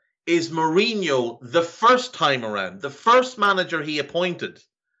era is Mourinho the first time around, the first manager he appointed,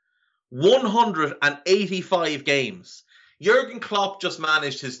 185 games. Jurgen Klopp just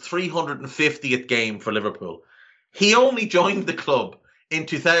managed his 350th game for Liverpool. He only joined the club in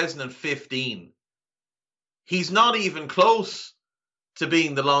 2015. He's not even close to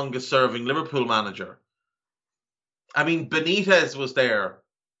being the longest serving Liverpool manager. I mean, Benitez was there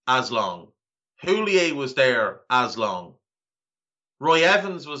as long. Houllier was there as long. Roy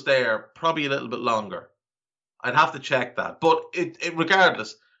Evans was there probably a little bit longer. I'd have to check that. But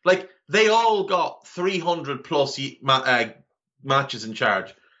regardless, like, they all got 300 plus matches in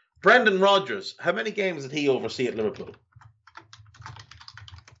charge. Brendan Rodgers, how many games did he oversee at Liverpool?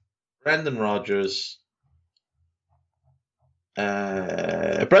 Brendan Rodgers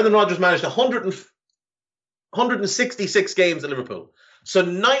managed 166 games at Liverpool. So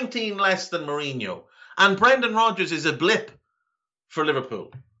 19 less than Mourinho. And Brendan Rodgers is a blip for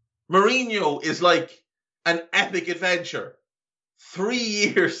Liverpool. Mourinho is like an epic adventure. 3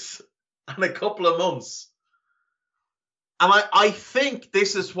 years and a couple of months. And I think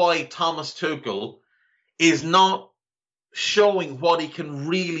this is why Thomas Tuchel is not showing what he can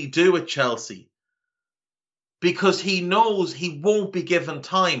really do at Chelsea. Because he knows he won't be given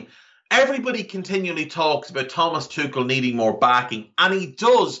time. Everybody continually talks about Thomas Tuchel needing more backing, and he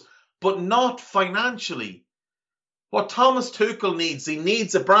does, but not financially. What Thomas Tuchel needs, he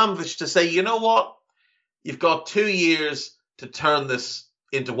needs Abramovich to say, you know what? You've got 2 years to turn this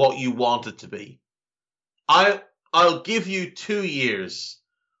into what you want it to be. I'll give you 2 years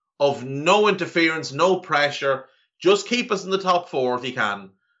of no interference, no pressure. Just keep us in the top 4 if you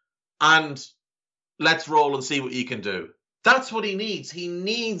can. And let's roll and see what you can do. That's what he needs. He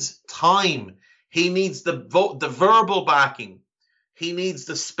needs time. He needs the verbal backing. He needs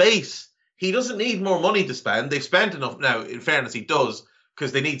the space. He doesn't need more money to spend. They've spent enough. Now, in fairness, he does,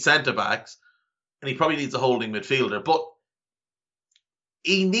 because they need centre-backs. And he probably needs a holding midfielder. But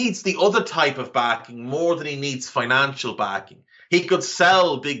he needs the other type of backing more than he needs financial backing. He could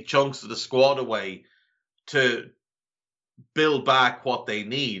sell big chunks of the squad away to build back what they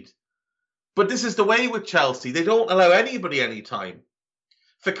need. But this is the way with Chelsea. They don't allow anybody any time.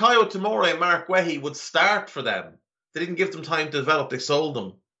 Fikayo Tomori and Mark Wehi would start for them. They didn't give them time to develop. They sold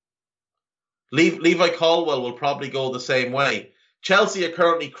them. Levi Colwill will probably go the same way. Chelsea are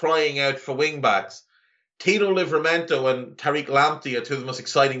currently crying out for wing-backs. Tino Livramento and Tariq Lamptey are two of the most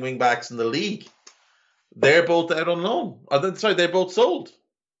exciting wing-backs in the league. They're both out on loan. They're both sold.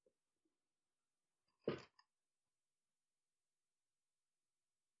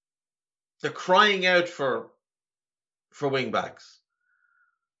 They're crying out for wing-backs.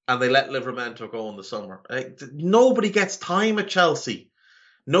 And they let Livramento go in the summer. Nobody gets time at Chelsea.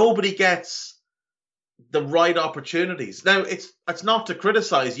 Nobody gets the right opportunities. Now, it's not to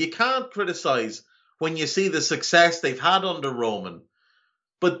criticise. You can't criticise when you see the success they've had under Roman.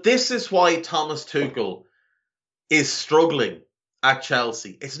 But this is why Thomas Tuchel is struggling at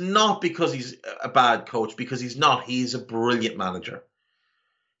Chelsea. It's not because he's a bad coach, because he's not. He's a brilliant manager.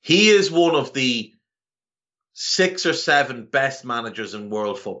 He is one of the 6 or 7 best managers in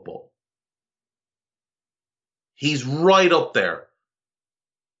world football. He's right up there.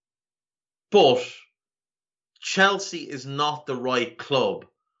 But Chelsea is not the right club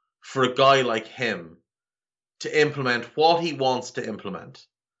for a guy like him to implement what he wants to implement.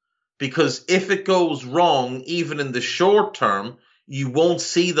 Because if it goes wrong, even in the short term, you won't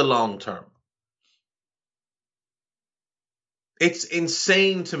see the long term. It's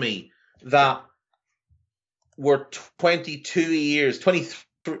insane to me that we're 22 years,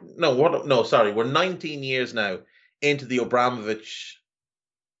 23, we're 19 years now into the Abramovich,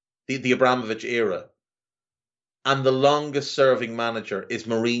 the Abramovich era. And the longest serving manager is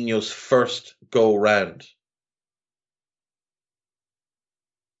Mourinho's first go round.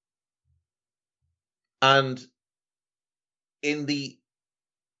 And in the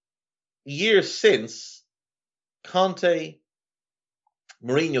years since, Conte,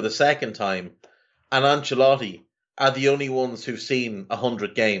 Mourinho the second time, and Ancelotti are the only ones who've seen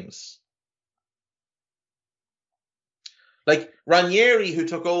 100 games. Like Ranieri, who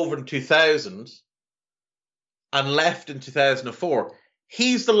took over in 2000 and left in 2004,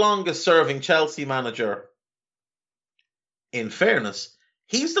 he's the longest serving Chelsea manager. In fairness,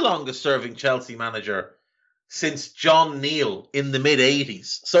 he's the longest serving Chelsea manager since John Neal in the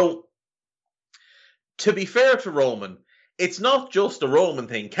mid-80s. So, to be fair to Roman, it's not just a Roman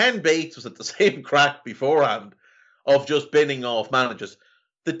thing. Ken Bates was at the same crack beforehand of just binning off managers.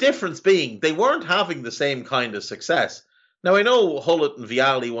 The difference being they weren't having the same kind of success. Now, I know Hullet and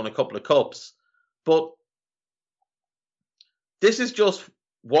Vialli won a couple of cups, but this is just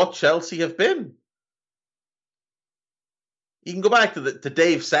what Chelsea have been. You can go back to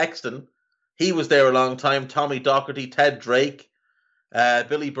Dave Sexton. He was there a long time. Tommy Docherty, Ted Drake,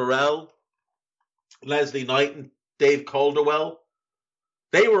 Billy Burrell, Leslie Knight and Dave Calderwell.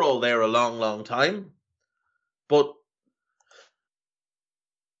 They were all there a long, long time. But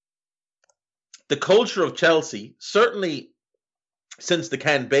the culture of Chelsea, certainly since the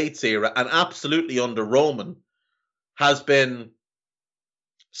Ken Bates era and absolutely under Roman, has been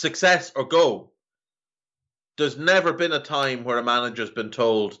success or go. There's never been a time where a manager's been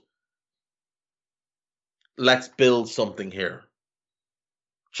told, let's build something here.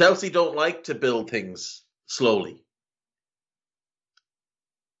 Chelsea don't like to build things slowly.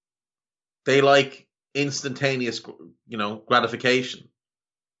 They like instantaneous, gratification.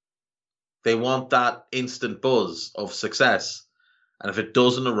 They want that instant buzz of success. And if it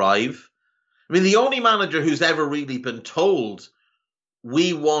doesn't arrive, the only manager who's ever really been told,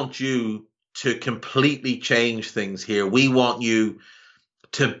 we want you to completely change things here. We want you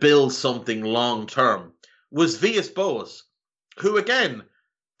to build something long term, was Villas-Boas, who again,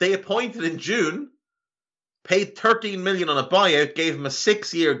 they appointed in June, paid 13 million on a buyout, gave him a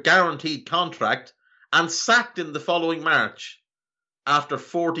 6-year guaranteed contract, and sacked him the following March after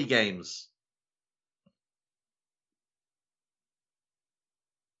 40 games.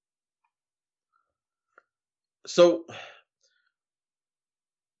 So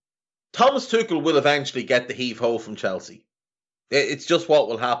Thomas Tuchel will eventually get the heave-ho from Chelsea. It's just what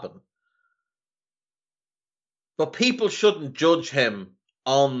will happen. But people shouldn't judge him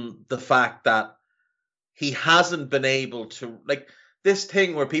on the fact that he hasn't been able to, like this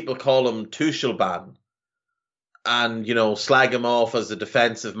thing where people call him Tuchelban and, slag him off as a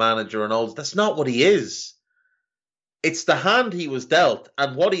defensive manager and all. That's not what he is. It's the hand he was dealt,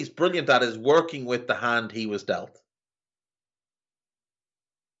 and what he's brilliant at is working with the hand he was dealt.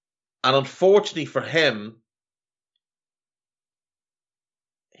 And unfortunately for him,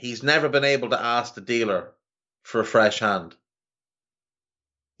 he's never been able to ask the dealer for a fresh hand.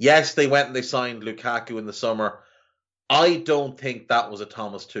 Yes, they went and they signed Lukaku in the summer. I don't think that was a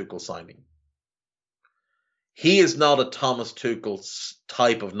Thomas Tuchel signing. He is not a Thomas Tuchel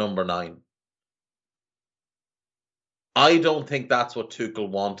type of number 9. I don't think that's what Tuchel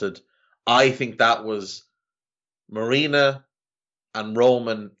wanted. I think that was Marina and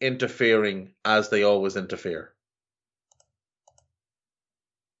Roman interfering as they always interfere.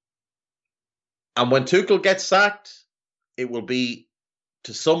 And when Tuchel gets sacked, it will be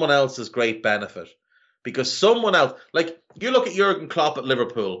to someone else's great benefit. Because someone else, like you look at Jurgen Klopp at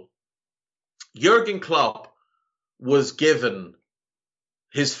Liverpool. Jurgen Klopp was given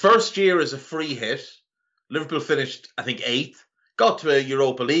his first year as a free hit. Liverpool finished, I think, 8th. Got to a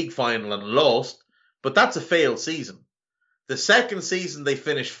Europa League final and lost. But that's a failed season. The second season, they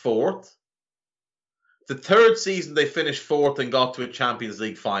finished 4th. The third season, they finished 4th and got to a Champions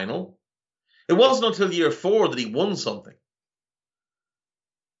League final. It wasn't until year 4 that he won something.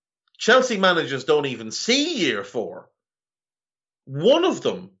 Chelsea managers don't even see year 4. One of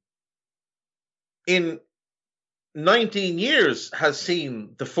them in 19 years has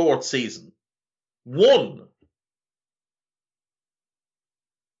seen the 4th season. One.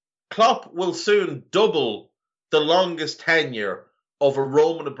 Klopp will soon double the longest tenure of a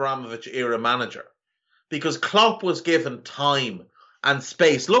Roman Abramovich era manager because Klopp was given time and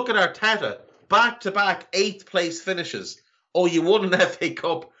space. Look at Arteta, back-to-back 8th place finishes. Oh, you won an FA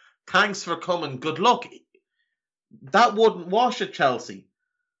Cup. Thanks for coming. Good luck. That wouldn't wash at Chelsea.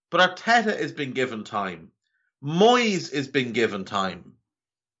 But Arteta has been given time. Moyes has been given time.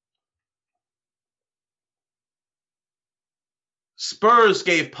 Spurs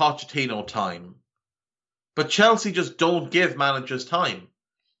gave Pochettino time. But Chelsea just don't give managers time.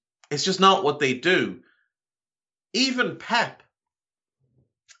 It's just not what they do. Even Pep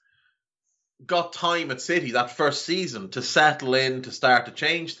got time at City that first season to settle in, to start to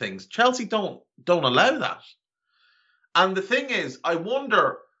change things. Chelsea don't allow that. And the thing is, I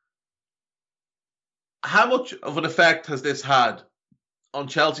wonder how much of an effect has this had on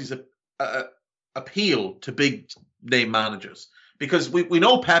Chelsea's appeal to big name managers? Because we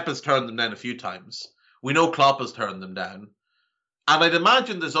know Pep has turned them down a few times. We know Klopp has turned them down. And I'd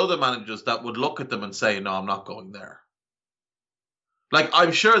imagine there's other managers that would look at them and say, no, I'm not going there. Like,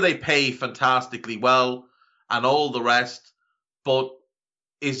 I'm sure they pay fantastically well and all the rest, but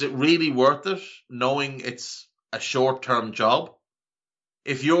is it really worth it knowing it's a short-term job?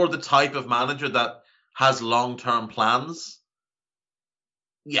 If you're the type of manager that has long-term plans,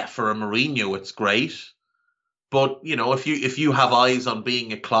 yeah, for a Mourinho, it's great. But, if you have eyes on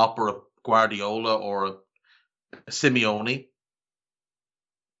being a Klopp or a Guardiola or a Simeone,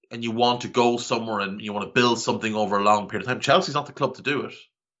 and you want to go somewhere and you want to build something over a long period of time, Chelsea's not the club to do it.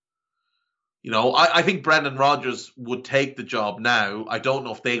 I think Brendan Rodgers would take the job now. I don't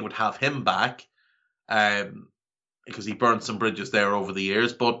know if they would have him back, because he burned some bridges there over the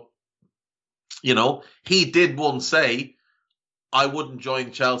years. But, he did once say, I wouldn't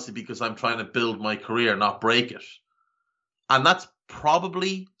join Chelsea because I'm trying to build my career, not break it. And that's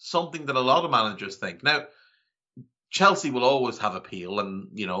probably something that a lot of managers think. Now, Chelsea will always have appeal, and,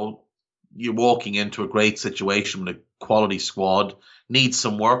 you're walking into a great situation with a quality squad, needs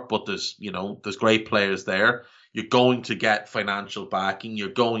some work, but there's great players there. You're going to get financial backing. You're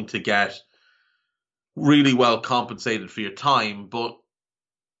going to get really well compensated for your time. But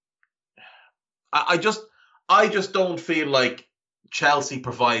I just don't feel like Chelsea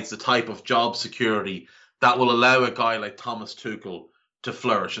provides the type of job security that will allow a guy like Thomas Tuchel to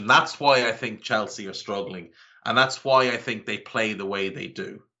flourish. And that's why I think Chelsea are struggling. And that's why I think they play the way they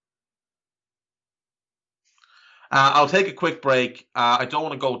do. I'll take a quick break. I don't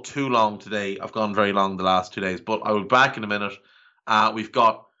want to go too long today. I've gone very long the last 2 days, but I will be back in a minute. We've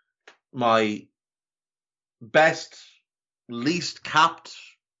got my best, least capped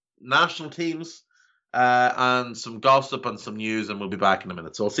national teams, and some gossip and some news, and we'll be back in a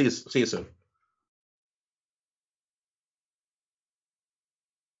minute. So I'll see you soon.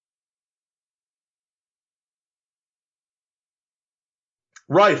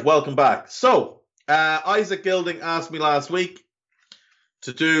 Right, welcome back. So, Isaac Gilding asked me last week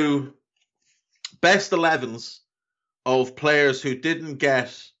to do best 11s of players who didn't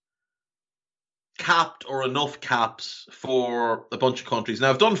get capped or enough caps for a bunch of countries. Now,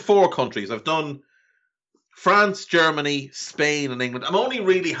 I've done 4 countries. I've done France, Germany, Spain, and England. I'm only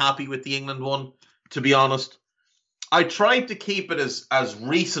really happy with the England one, to be honest. I tried to keep it as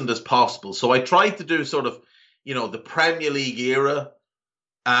recent as possible. So I tried to do sort of, the Premier League era.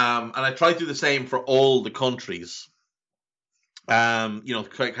 And I tried to do the same for all the countries, kind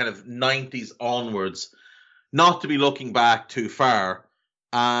of 90s onwards, not to be looking back too far.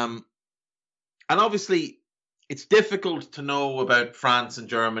 And obviously, it's difficult to know about France and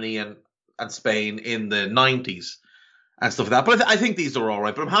Germany and Spain in the 90s and stuff like that. But I think these are all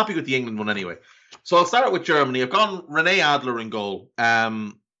right. But I'm happy with the England one anyway. So I'll start with Germany. I've gone Rene Adler in goal.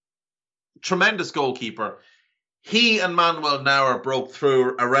 Tremendous goalkeeper. He and Manuel Neuer broke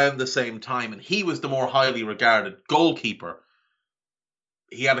through around the same time, and he was the more highly regarded goalkeeper.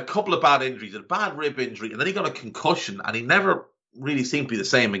 He had a couple of bad injuries, a bad rib injury, and then he got a concussion, and he never really seemed to be the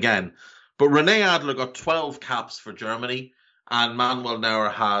same again. But Rene Adler got 12 caps for Germany, and Manuel Neuer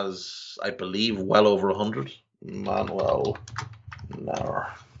has, I believe, well over 100. Manuel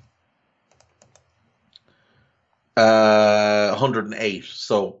Neuer. 108,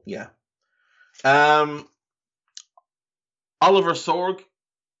 so yeah. Oliver Sorg,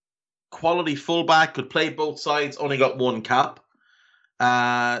 quality fullback, could play both sides, only got 1 cap.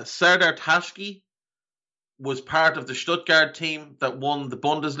 Serdar Tashki was part of the Stuttgart team that won the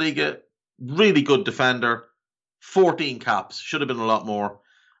Bundesliga. Really good defender. 14 caps. Should have been a lot more.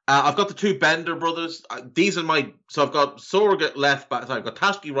 I've got the 2 Bender brothers. So I've got Sorg at left back. Sorry, I've got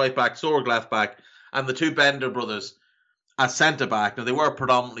Tashki right back, Sorg left back, and the 2 Bender brothers at centre back. Now, they were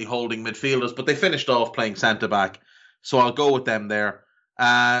predominantly holding midfielders, but they finished off playing centre back. So I'll go with them there.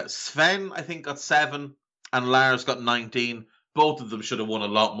 Sven, I think, got 7, and Lars got 19. Both of them should have won a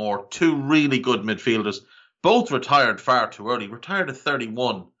lot more. 2 really good midfielders. Both retired far too early. Retired at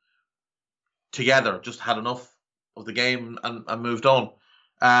 31 together. Just had enough of the game and moved on.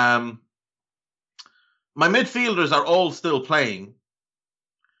 My midfielders are all still playing.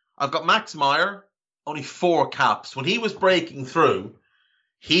 I've got Max Meyer, only 4 caps. When he was breaking through,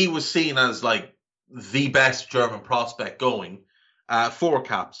 he was seen as like the best German prospect going. 4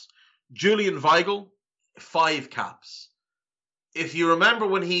 caps. Julian Weigl, 5 caps. If you remember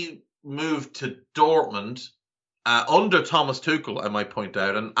when he moved to Dortmund, under Thomas Tuchel, I might point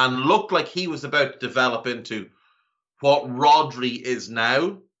out, and looked like he was about to develop into what Rodri is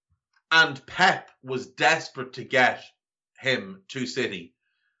now, and Pep was desperate to get him to City.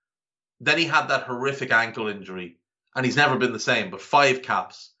 Then he had that horrific ankle injury, and he's never been the same, but 5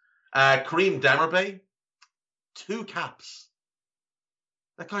 caps. Karim Demirbay, 2 caps.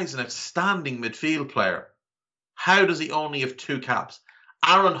 That guy's an outstanding midfield player. How does he only have 2 caps?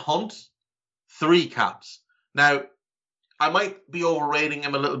 Aaron Hunt, 3 caps. Now, I might be overrating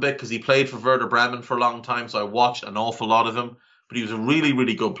him a little bit because he played for Werder Bremen for a long time, so I watched an awful lot of him, but he was a really,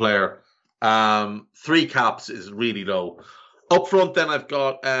 really good player. 3 caps is really low. Up front, then, I've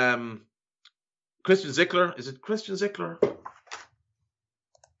got Christian Zickler. Is it Christian Zickler?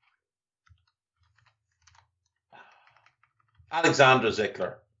 Alexander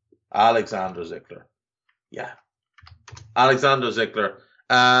Zickler. Yeah. Alexander Zickler.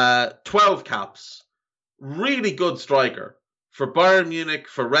 12 caps. Really good striker. For Bayern Munich,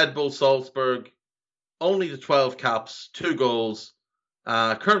 for Red Bull Salzburg, only the 12 caps, 2 goals.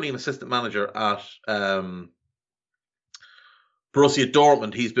 Currently an assistant manager at Borussia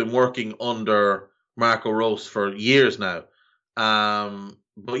Dortmund. He's been working under Marco Rose for years now.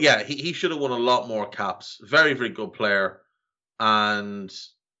 But yeah, he should have won a lot more caps. Very, very good player. And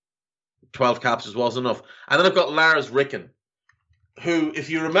 12 caps just wasn't enough. And then I've got Lars Ricken, who,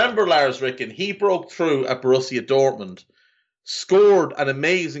 if you remember Lars Ricken, he broke through at Borussia Dortmund, scored an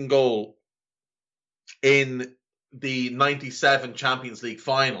amazing goal in the 97 Champions League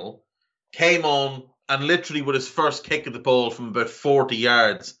final, came on and literally with his first kick of the ball from about 40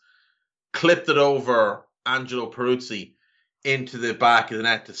 yards, clipped it over Angelo Peruzzi into the back of the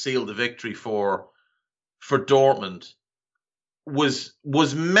net to seal the victory for Dortmund. Was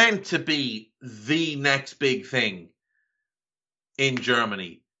meant to be the next big thing in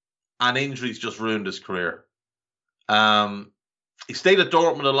Germany, and injuries just ruined his career. He stayed at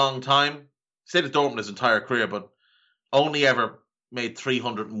Dortmund a long time. Stayed at Dortmund his entire career, but only ever made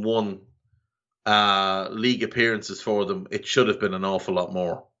 301 league appearances for them. It should have been an awful lot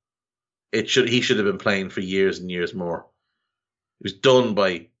more. He should have been playing for years and years more. He was done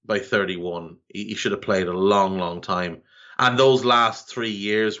by 31. He should have played a long, long time. And those last 3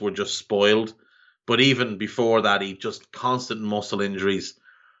 years were just spoiled. But even before that, he just constant muscle injuries.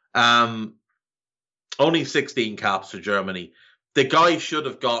 Only 16 caps for Germany. The guy should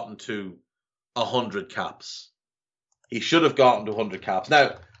have gotten to 100 caps. He should have gotten to 100 caps.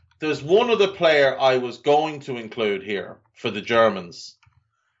 Now, there's one other player I was going to include here for the Germans.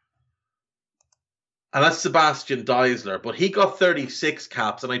 And that's Sebastian Deisler. But he got 36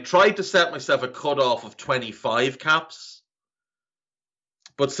 caps. And I tried to set myself a cutoff of 25 caps.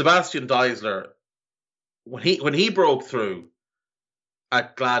 But Sebastian Deisler, when he broke through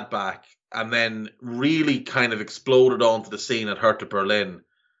at Gladbach and then really kind of exploded onto the scene at Hertha Berlin,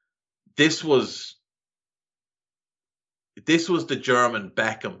 this was the German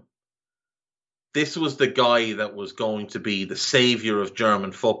Beckham. This was the guy that was going to be the savior of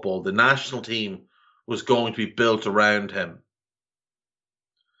German football. The national team was going to be built around him.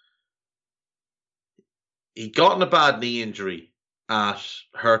 He got in a bad knee injury at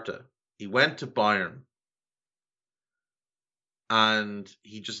Hertha. He went to Bayern. And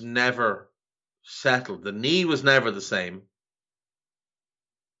he just never settled. The knee was never the same.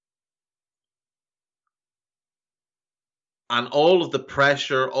 And all of the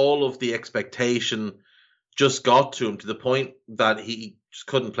pressure, all of the expectation just got to him to the point that he just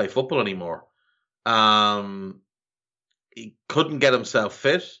couldn't play football anymore. He couldn't get himself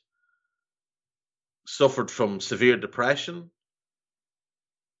fit. Suffered from severe depression.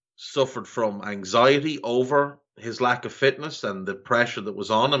 Suffered from anxiety over his lack of fitness and the pressure that was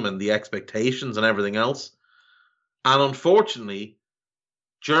on him and the expectations and everything else. And unfortunately,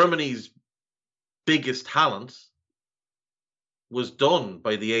 Germany's biggest talent was done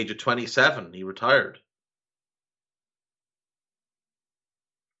by the age of 27. He retired.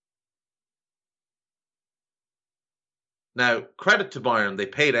 Now, credit to Bayern, they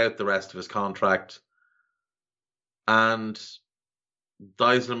paid out the rest of his contract and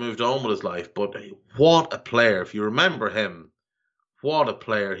Deisler moved on with his life. But what a player. If you remember him, what a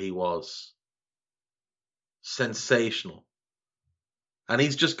player he was. Sensational. And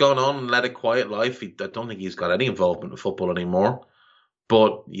he's just gone on and led a quiet life. I don't think he's got any involvement in football anymore.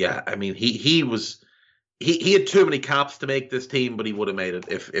 But yeah, I mean, he had too many caps to make this team, but he would have made it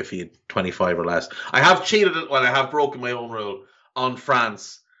if he had 25 or less. I have cheated, I have broken my own rule on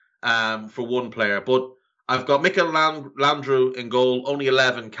France for one player, but I've got Mikel Landreau in goal, only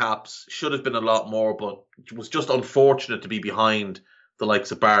 11 caps. Should have been a lot more, but it was just unfortunate to be behind the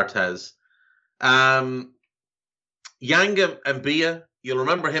likes of Barthez. Yanga Mbia, you'll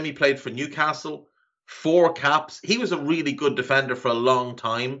remember him. He played for Newcastle, 4 caps. He was a really good defender for a long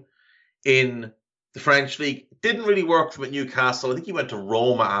time in the French league. Didn't really work for him at Newcastle. I think he went to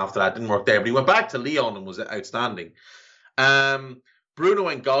Roma after that. Didn't work there, but he went back to Lyon and was outstanding. Bruno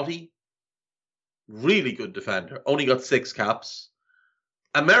Ngotti, really good defender. Only got 6 caps.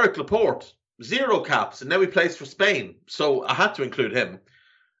 Aymeric Laporte, 0 caps, and now he plays for Spain. So I had to include him.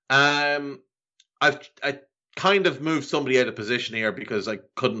 I kind of moved somebody out of position here because I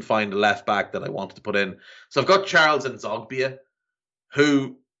couldn't find a left back that I wanted to put in. So I've got Charles Nzogbia,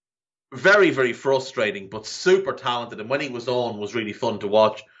 who very, very frustrating, but super talented. And when he was on, was really fun to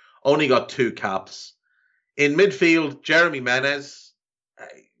watch. only got 2 caps. In midfield, Jeremy Menez,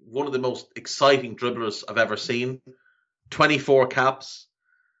 one of the most exciting dribblers I've ever seen, 24 caps.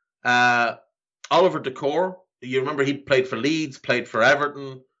 Oliver Decore, you remember he played for Leeds, played for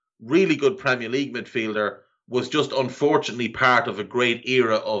Everton, really good Premier League midfielder, was just unfortunately part of a great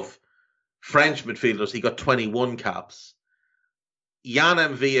era of French midfielders. He got 21 caps. Yann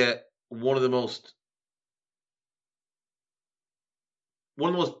M'Vila, one of the most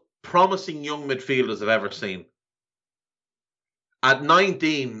promising young midfielders I've ever seen. At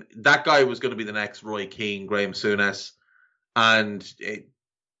 19, that guy was going to be the next Roy Keane, Graham Souness, and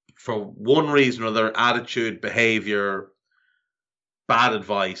for one reason or other, attitude, behaviour, bad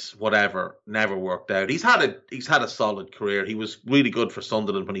advice, whatever, never worked out. He's had a solid career. He was really good for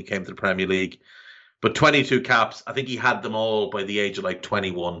Sunderland when he came to the Premier League. But 22 caps, I think he had them all by the age of like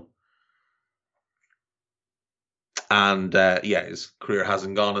 21. And his career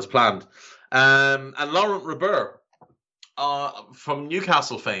hasn't gone as planned. And Laurent Robert, from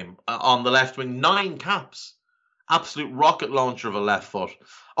Newcastle fame, on the left wing, 9 caps. Absolute rocket launcher of a left foot.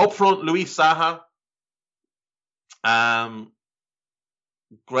 Up front, Louis Saha.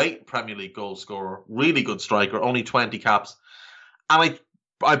 Great Premier League goal scorer. Really good striker. Only 20 caps. And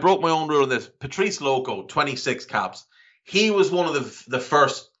I broke my own rule on this. Patrice Loco, 26 caps. He was one of the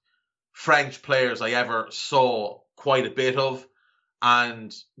first French players I ever saw quite a bit of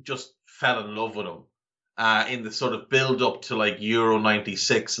and just fell in love with him in the sort of build up to like Euro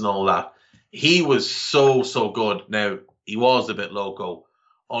 96 and all that. He was so good. Now, he was a bit loco,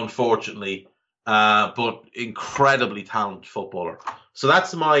 unfortunately, but incredibly talented footballer. So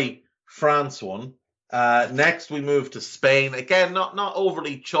that's my France one. Next, we move to Spain. Again, not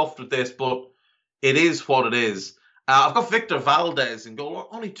overly chuffed with this, but it is what it is. I've got Victor Valdez in goal,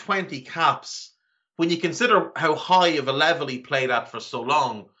 only 20 caps. When you consider how high of a level he played at for so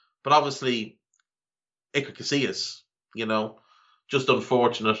long, but obviously, Iker Casillas, just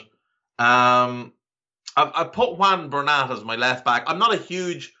unfortunate. I put Juan Bernat as my left back. I'm not a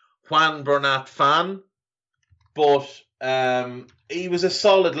huge Juan Bernat fan, but he was a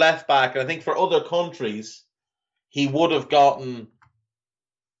solid left back, and I think for other countries, he would have gotten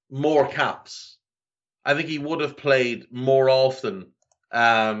more caps. I think he would have played more often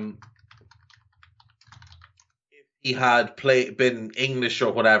if he had been English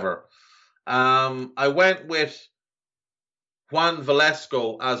or whatever. I went with Juan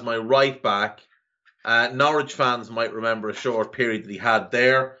Velasco as my right back. Norwich fans might remember a short period that he had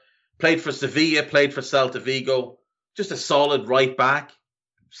there. Played for Sevilla, played for Celta Vigo. Just a solid right back.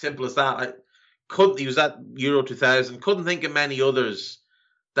 Simple as that. He was at Euro 2000. Couldn't think of many others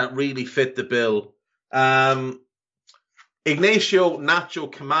that really fit the bill. Ignacio Nacho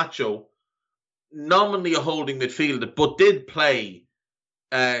Camacho, nominally a holding midfielder, but did play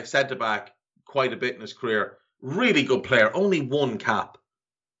centre-back quite a bit in his career. Really good player, only 1 cap.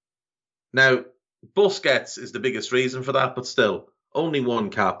 Now, Busquets is the biggest reason for that, but still, only 1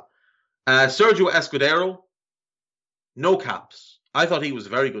 cap. Sergio Escudero, no caps. I thought he was a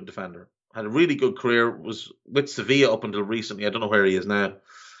very good defender. Had a really good career, was with Sevilla up until recently. I don't know where he is now.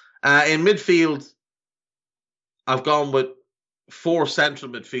 In midfield, I've gone with 4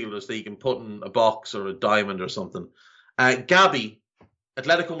 central midfielders that you can put in a box or a diamond or something. Gabi,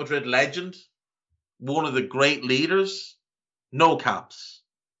 Atletico Madrid legend, one of the great leaders, no caps.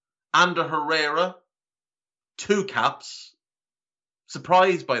 Ander Herrera, 2 caps.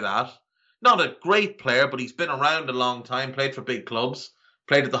 Surprised by that. Not a great player, but he's been around a long time, played for big clubs,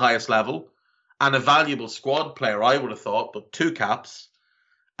 played at the highest level, and a valuable squad player, I would have thought, but 2 caps.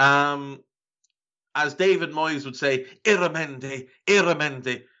 As David Moyes would say, Iramendi.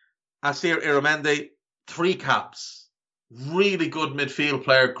 Asir Iramendi, 3 caps. Really good midfield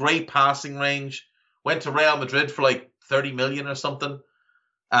player, great passing range. Went to Real Madrid for like 30 million or something.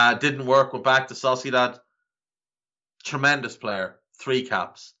 Didn't work, went back to Sociedad. Tremendous player, 3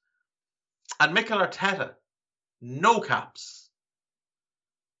 caps. And Mikel Arteta, no caps.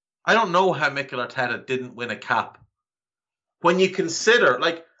 I don't know how Mikel Arteta didn't win a cap. When you consider,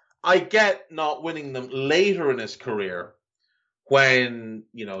 I get not winning them later in his career when,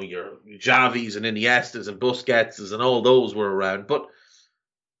 your Xavis and Iniestas and Busquets and all those were around. But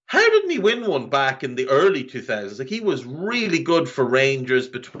how didn't he win one back in the early 2000s? He was really good for Rangers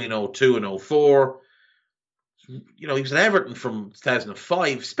between 2002 and 2004. He was in Everton from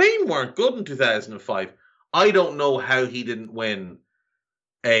 2005. Spain weren't good in 2005. I don't know how he didn't win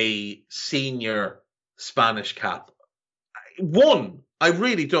a senior Spanish cap. One, I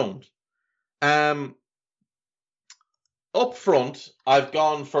really don't. Up front, I've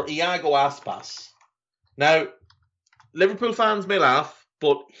gone for Iago Aspas. Now, Liverpool fans may laugh.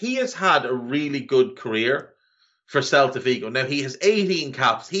 but he has had a really good career for Celta Vigo. Now, he has 18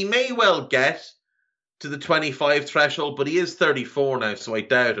 caps. He may well get to the 25 threshold, but he is 34 now, so I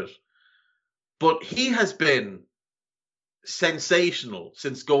doubt it. But he has been sensational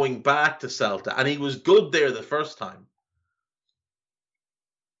since going back to Celta, and he was good there the first time.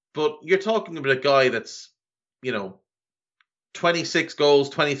 But you're talking about a guy that's, 26 goals,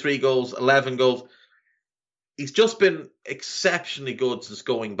 23 goals, 11 goals. He's just been exceptionally good since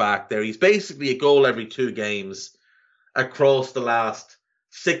going back there. He's basically a goal every 2 games across the last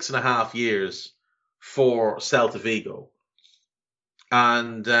 6.5 years for Celta Vigo.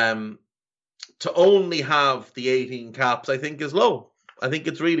 And to only have the 18 caps, I think, is low. I think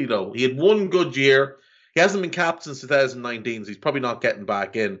it's really low. He had one good year. He hasn't been capped since 2019, so he's probably not getting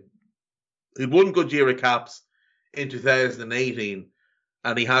back in. He had one good year of caps in 2018,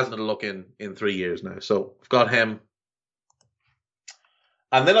 and he hasn't had a look in 3 years now. So I've got him.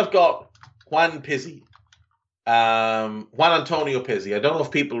 And then I've got Juan Pizzi. Juan Antonio Pizzi. I don't know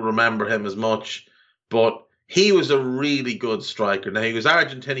if people remember him as much, but he was a really good striker. Now, he was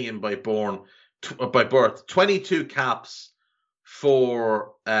Argentinian by birth. 22 caps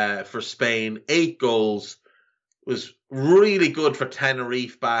for Spain, 8 goals. Was really good for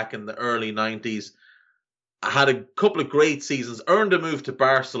Tenerife back in the early 90s. Had a couple of great seasons. Earned a move to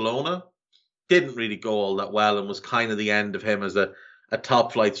Barcelona. Didn't really go all that well, and was kind of the end of him as a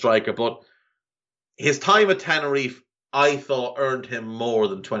top flight striker. But his time at Tenerife, I thought, earned him more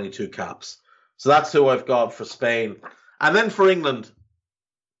than 22 caps. So that's who I've got for Spain. And then for England,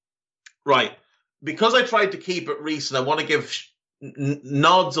 right, because I tried to keep it recent, I want to give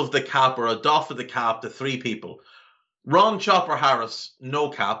nods of the cap or a doff of the cap to 3 people. Ron Chopper Harris, no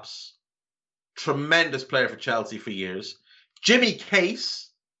caps. Tremendous player for Chelsea for years. Jimmy Case,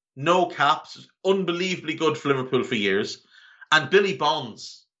 no caps. Unbelievably good for Liverpool for years. And Billy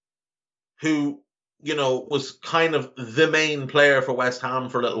Bonds, who, was kind of the main player for West Ham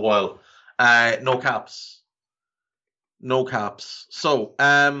for a little while. No caps. No caps. So,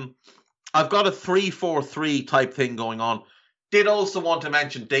 I've got a 3-4-3 type thing going on. Did also want to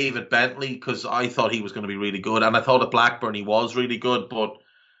mention David Bentley, because I thought he was going to be really good. And I thought at Blackburn he was really good, but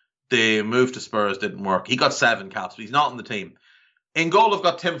the move to Spurs didn't work. He got 7 caps, but he's not in the team. In goal, I've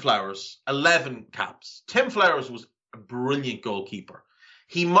got Tim Flowers, 11 caps. Tim Flowers was a brilliant goalkeeper.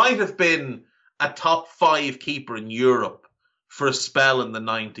 He might have been a top 5 keeper in Europe for a spell in the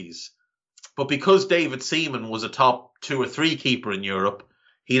 90s. But because David Seaman was a top 2 or 3 keeper in Europe,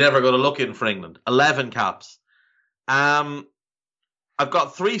 he never got a look in for England. 11 caps. I've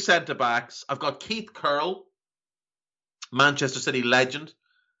got 3 centre-backs. I've got Keith Curle, Manchester City legend.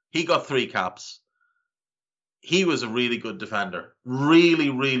 He got 3 caps. He was a really good defender.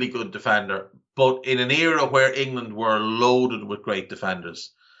 Really, really good defender. But in an era where England were loaded with great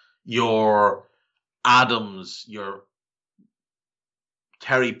defenders. Your Adams, your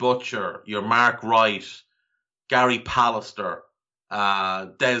Terry Butcher, your Mark Wright, Gary Pallister,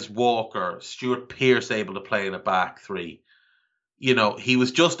 Des Walker, Stuart Pearce able to play in a back 3. He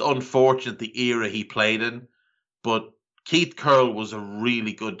was just unfortunate the era he played in, but Keith Curle was a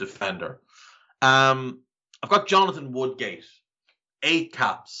really good defender. I've got Jonathan Woodgate, 8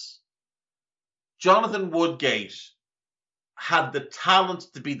 caps. Jonathan Woodgate had the talent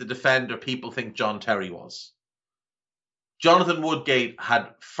to be the defender people think John Terry was. Jonathan Woodgate had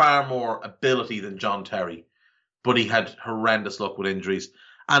far more ability than John Terry, but he had horrendous luck with injuries.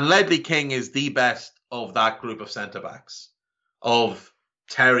 And Ledley King is the best of that group of centre-backs. Of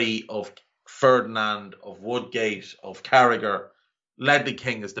Terry, of Ferdinand, of Woodgate, of Carragher. Ledley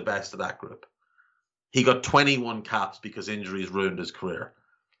King is the best of that group. He got 21 caps because injuries ruined his career.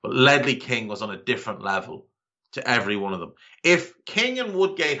 But Ledley King was on a different level to every one of them. If King and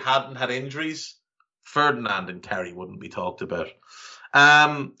Woodgate hadn't had injuries, Ferdinand and Terry wouldn't be talked about.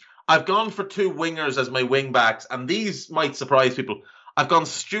 I've gone for 2 wingers as my wing backs, and these might surprise people. I've gone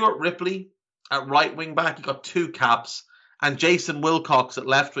Stuart Ripley at right wing back. He got 2 caps. And Jason Wilcox at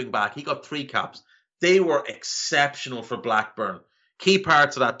left wing back, he got 3 caps. They were exceptional for Blackburn. Key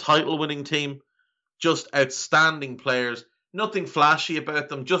parts of that title-winning team. Just outstanding players. Nothing flashy about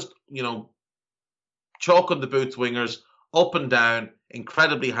them. Just, chalk on the boots wingers. Up and down.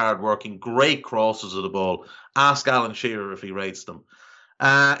 Incredibly hard-working. Great crosses of the ball. Ask Alan Shearer if he rates them.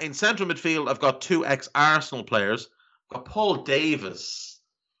 In central midfield, I've got 2 ex-Arsenal players. I've got Paul Davis,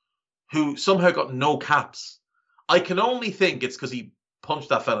 who somehow got no caps. I can only think it's because he punched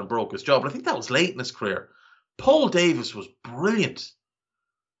that fella and broke his jaw, but I think that was late in his career. Paul Davis was brilliant.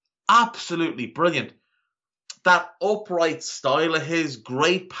 Absolutely brilliant. That upright style of his,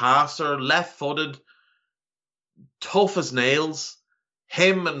 great passer, left-footed, tough as nails.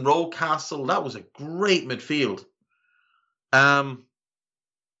 Him and Rocastle, that was a great midfield. I'll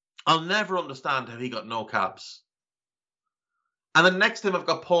never understand how he got no caps. And then next to him, I've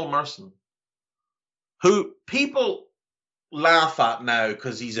got Paul Merson, who people laugh at now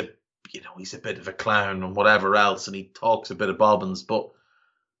because he's a bit of a clown and whatever else, and he talks a bit of bobbins, but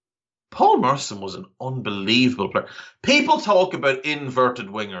Paul Merson was an unbelievable player. People talk about inverted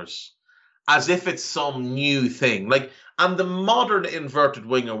wingers as if it's some new thing. And the modern inverted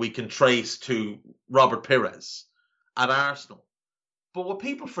winger we can trace to Robert Pires at Arsenal. But what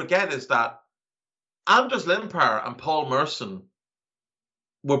people forget is that Anders Limpar and Paul Merson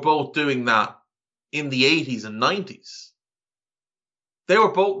were both doing that in the 80s and 90s. They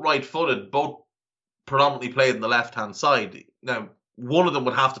were both right-footed, both predominantly played on the left-hand side. Now, one of them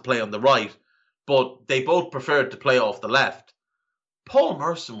would have to play on the right, but they both preferred to play off the left. Paul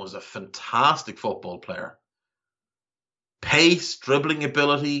Merson was a fantastic football player. Pace, dribbling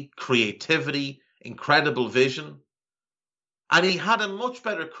ability, creativity, incredible vision. And he had a much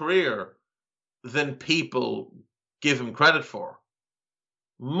better career than people give him credit for.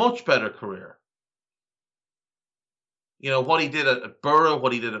 Much better career. What he did at Borough,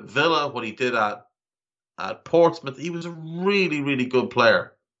 what he did at Villa, what he did at Portsmouth, he was a really, really good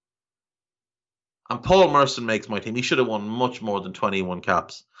player. And Paul Merson makes my team. He should have won much more than 21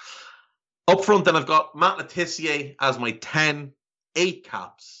 caps. Up front, then, I've got Matt Le Tissier as my 10, 8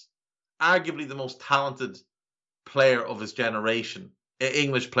 caps. Arguably the most talented player of his generation,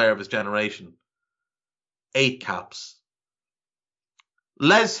 English player of his generation. 8 caps.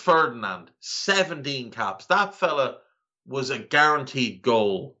 Les Ferdinand, 17 caps. That fella was a guaranteed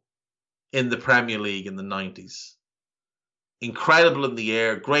goal in the Premier League in the 90s. Incredible in the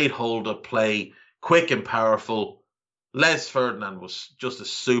air, great hold-up play, quick and powerful. Les Ferdinand was just a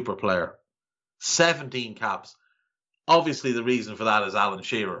super player. 17 caps. Obviously, the reason for that is Alan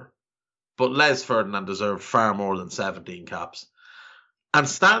Shearer. But Les Ferdinand deserved far more than 17 caps. And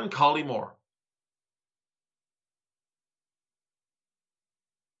Stan Collymore.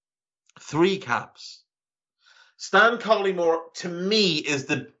 3 caps. Stan Collymore, to me, is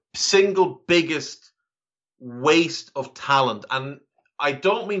the single biggest waste of talent. And I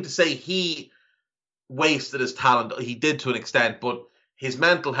don't mean to say he wasted his talent. He did to an extent, but his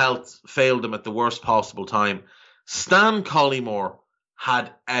mental health failed him at the worst possible time. Stan Collymore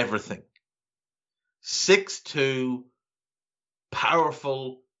had everything. 6'2",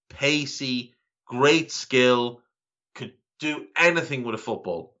 powerful, pacey, great skill, could do anything with a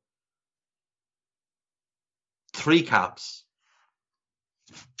football. 3 caps.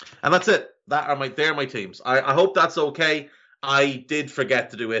 And that's it. They're my teams. I hope that's okay. I did forget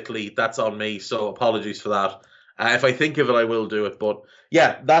to do Italy. That's on me, so apologies for that. If I think of it, I will do it. But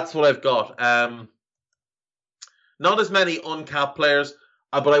yeah, that's what I've got. Not as many uncapped players,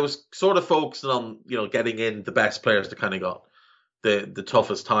 but I was sort of focusing on getting in the best players to kind of got the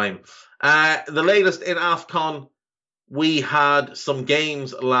toughest time. The latest in AFCON, we had some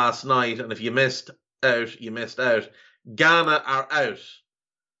games last night, and if you missed out, you missed out. Ghana are out.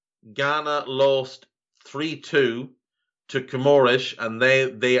 Ghana lost 3-2 to Comoros, and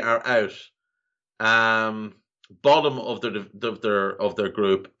they are out. Bottom of their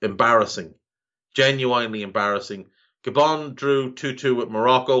group. Embarrassing, genuinely embarrassing. Gabon drew 2-2 with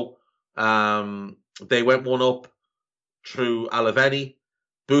Morocco. They went 1-up through Alaveni.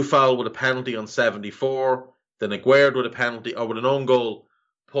 Boufal with a penalty on 74. Then Aguerd with a penalty or with an own goal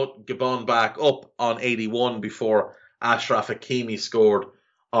put Gabon back up on 81 before Ashraf Hakimi scored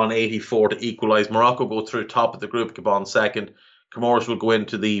on 84 to equalise. Morocco go through top of the group, Gabon second. Comoros will go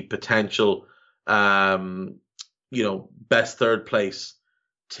into the potential, best third place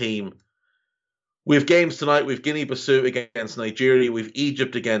team. We have games tonight. We have Guinea-Bissau against Nigeria. We have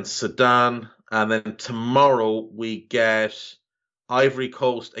Egypt against Sudan. And then tomorrow we get Ivory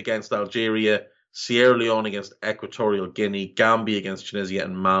Coast against Algeria, Sierra Leone against Equatorial Guinea, Gambia against Tunisia,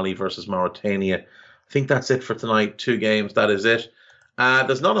 and Mali versus Mauritania. I think that's it for tonight. 2 games. That is it.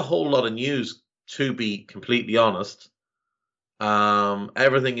 There's not a whole lot of news, to be completely honest.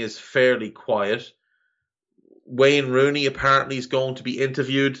 Everything is fairly quiet. Wayne Rooney apparently is going to be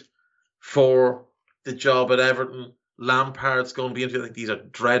interviewed for the job at Everton. Lampard's going to be interviewed. I think these are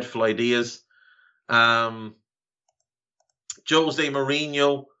dreadful ideas. Jose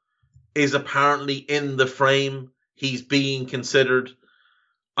Mourinho is apparently in the frame. He's being considered.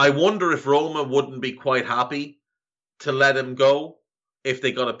 I wonder if Roma wouldn't be quite happy to let him go if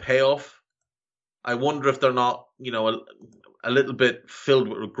they got a payoff. I wonder if they're not, a little bit filled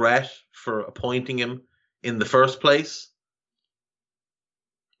with regret for appointing him in the first place.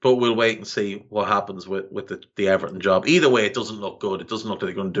 But we'll wait and see what happens with the Everton job. Either way, it doesn't look good. It doesn't look like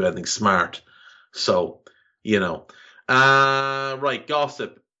they're going to do anything smart. So, right,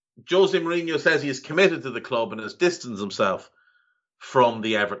 gossip. Jose Mourinho says he is committed to the club and has distanced himself from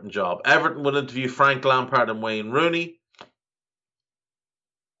the Everton job. Everton will interview Frank Lampard and Wayne Rooney.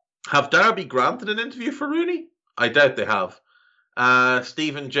 Have Derby granted an interview for Rooney? I doubt they have.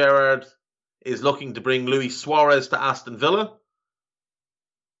 Steven Gerrard is looking to bring Luis Suarez to Aston Villa.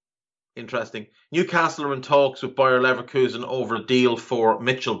 Interesting. Newcastle are in talks with Bayer Leverkusen over a deal for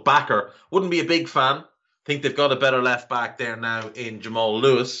Mitchell Bakker. Wouldn't be a big fan. Think they've got a better left back there now in Jamal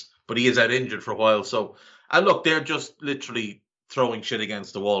Lewis, but he is out injured for a while. So, and look, they're just literally throwing shit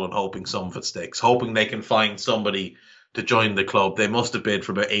against the wall and hoping some of it sticks, hoping they can find somebody to join the club. They must have bid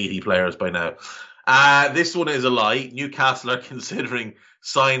for about 80 players by now. This one is a lie. Newcastle are considering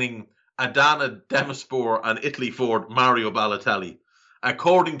signing Adana Demirspor and Italy forward Mario Balotelli.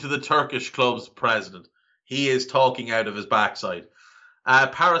 According to the Turkish club's president, he is talking out of his backside.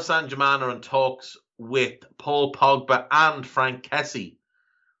 Paris Saint-Germain are in talks with Paul Pogba and Frank Kessie.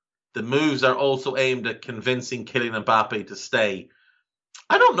 The moves are also aimed at convincing Kylian Mbappe to stay.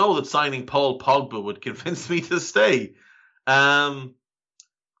 I don't know that signing Paul Pogba would convince me to stay. Pogba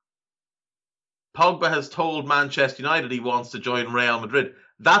has told Manchester United he wants to join Real Madrid.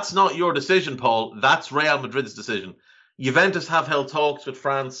 That's not your decision, Paul. That's Real Madrid's decision. Juventus have held talks with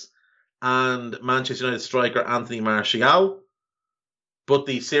France and Manchester United striker Anthony Martial, but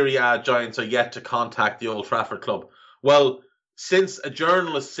the Serie A giants are yet to contact the Old Trafford club. Well, since a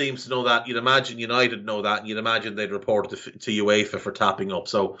journalist seems to know that, you'd imagine United know that, and you'd imagine they'd report it to UEFA for tapping up.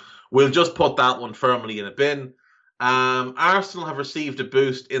 So we'll just put that one firmly in a bin. Arsenal have received a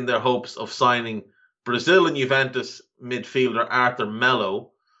boost in their hopes of signing Brazil and Juventus midfielder Arthur Melo,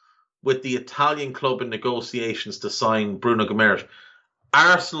 with the Italian club in negotiations to sign Bruno Guimaraes.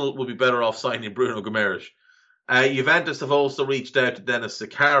 Arsenal would be better off signing Bruno Guimaraes. Juventus have also reached out to Dennis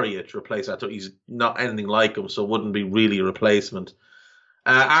Zakaria to replace Arthur. He's not anything like him, so wouldn't be really a replacement.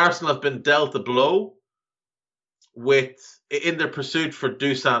 Arsenal have been dealt a blow in their pursuit for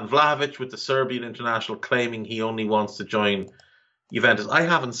Dusan Vlahovic, with the Serbian international claiming he only wants to join Juventus. I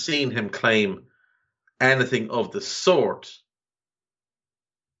haven't seen him claim anything of the sort.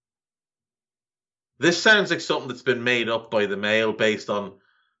 This sounds like something that's been made up by the Mail based on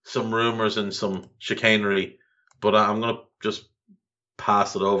some rumours and some chicanery, but I'm going to just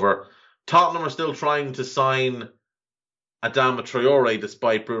pass it over. Tottenham are still trying to sign Adama Traore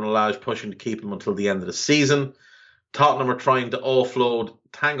despite Bruno Lage pushing to keep him until the end of the season. Tottenham are trying to offload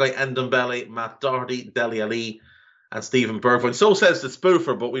Tanguy Ndombele, Matt Doherty, Dele Alli and Stephen Bergwijn. So says the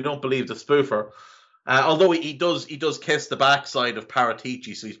spoofer, but we don't believe the spoofer. Although he does kiss the backside of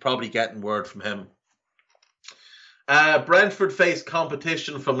Paratici, so he's probably getting word from him. Brentford face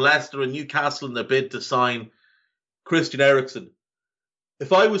competition from Leicester and Newcastle in their bid to sign Christian Eriksen.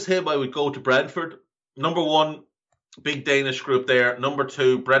 If I was him, I would go to Brentford. Number one, big Danish group there. Number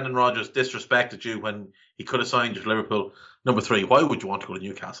two, Brendan Rodgers disrespected you when he could have signed you to Liverpool. Number three, why would you want to go to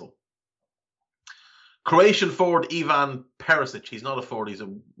Newcastle? Croatian forward Ivan Perisic, he's not a forward, he's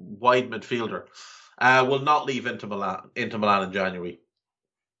a wide midfielder, will not leave Inter Milan in January.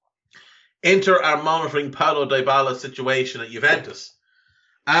 Inter are monitoring Paulo Dybala's situation at Juventus.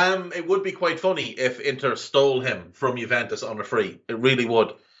 It would be quite funny if Inter stole him from Juventus on a free. It really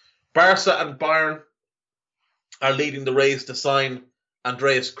would. Barca and Bayern are leading the race to sign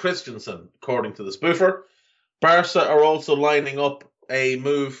Andreas Christensen, according to the spoofer. Barca are also lining up a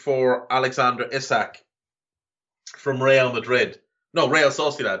move for Alexander Isak from Real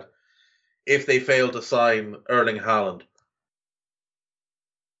Sociedad, if they fail to sign Erling Haaland.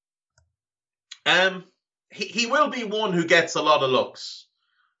 He will be one who gets a lot of looks.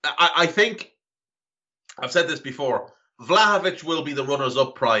 I think, I've said this before, Vlahovic will be the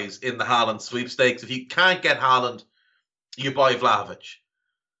runners-up prize in the Haaland sweepstakes. If you can't get Haaland, you buy Vlahovic.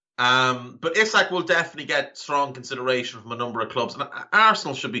 But Isak will definitely get strong consideration from a number of clubs. And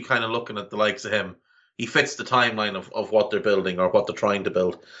Arsenal should be kind of looking at the likes of him. He fits the timeline of what they're building or what they're trying to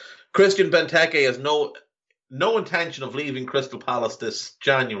build. Christian Benteke has no intention of leaving Crystal Palace this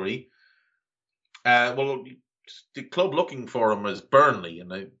January. The club looking for him is Burnley,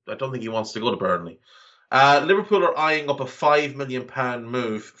 and I don't think he wants to go to Burnley. Liverpool are eyeing up a £5 million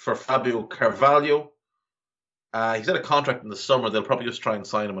move for Fabio Carvalho. He's had a contract in the summer. They'll probably just try and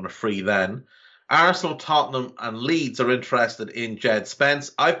sign him on a free then. Arsenal, Tottenham and Leeds are interested in Jed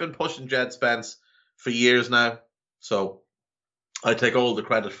Spence. I've been pushing Jed Spence for years now, so I take all the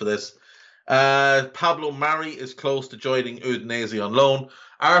credit for this. Pablo Mari is close to joining Udinese on loan.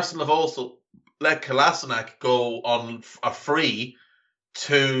 Arsenal have also let Kolasinac go on a free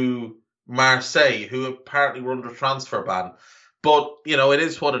to Marseille, who apparently were under transfer ban. But, you know, it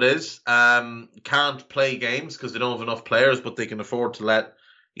is what it is. Can't play games because they don't have enough players, but they can afford to let,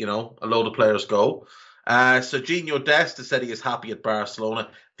 you know, a load of players go. Sergiño Dest said he is happy at Barcelona.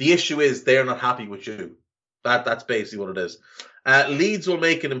 The issue is they're not happy with you. That's basically what it is. Leeds will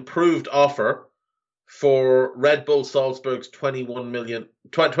make an improved offer for Red Bull Salzburg's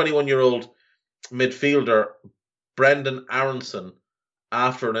 21-year-old midfielder Brendan Aronson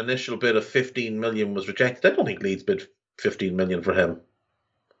after an initial bid of 15 million was rejected. I don't think Leeds bid 15 million for him.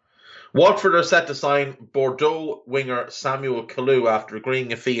 Watford are set to sign Bordeaux winger Samuel Kalou after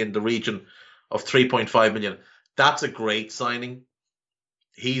agreeing a fee in the region of 3.5 million. That's a great signing.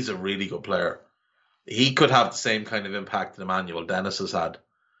 He's a really good player. He could have the same kind of impact that Emmanuel Dennis has had.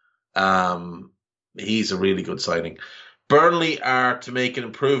 He's a really good signing. Burnley are to make an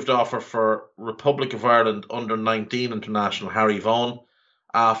improved offer for Republic of Ireland under-19 international Harry Vaughan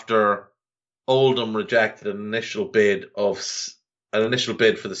after Oldham rejected an initial bid for the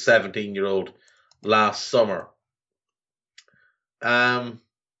 17-year-old last summer. Harry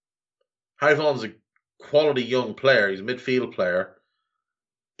Vaughan's a quality young player. He's a midfield player.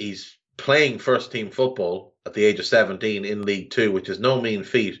 He's playing first-team football at the age of 17 in League Two, which is no mean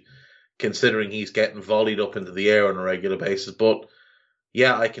feat, considering he's getting volleyed up into the air on a regular basis. But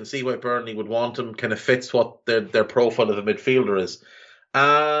yeah, I can see why Burnley would want him. Kind of fits what their profile of a midfielder is.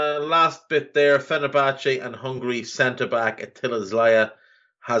 Last bit there, Fenerbahce and Hungary centre-back Attila Zlaya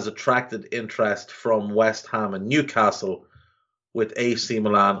has attracted interest from West Ham and Newcastle, with AC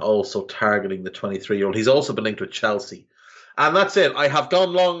Milan also targeting the 23-year-old. He's also been linked with Chelsea. And that's it. I've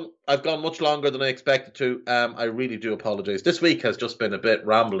gone much longer than I expected to. I really do apologise. This week has just been a bit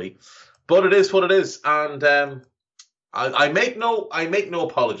rambly, but it is what it is. And I make no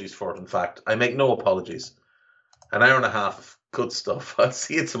apologies for it. In fact, I make no apologies. An hour and a half of good stuff. I'll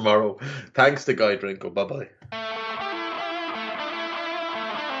see you tomorrow. Thanks to Guy Drinko. Bye-bye.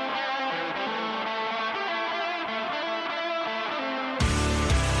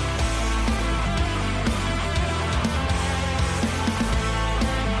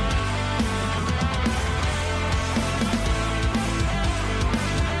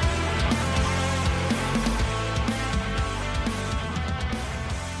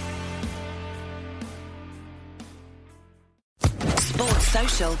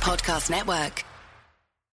 Social Podcast Network.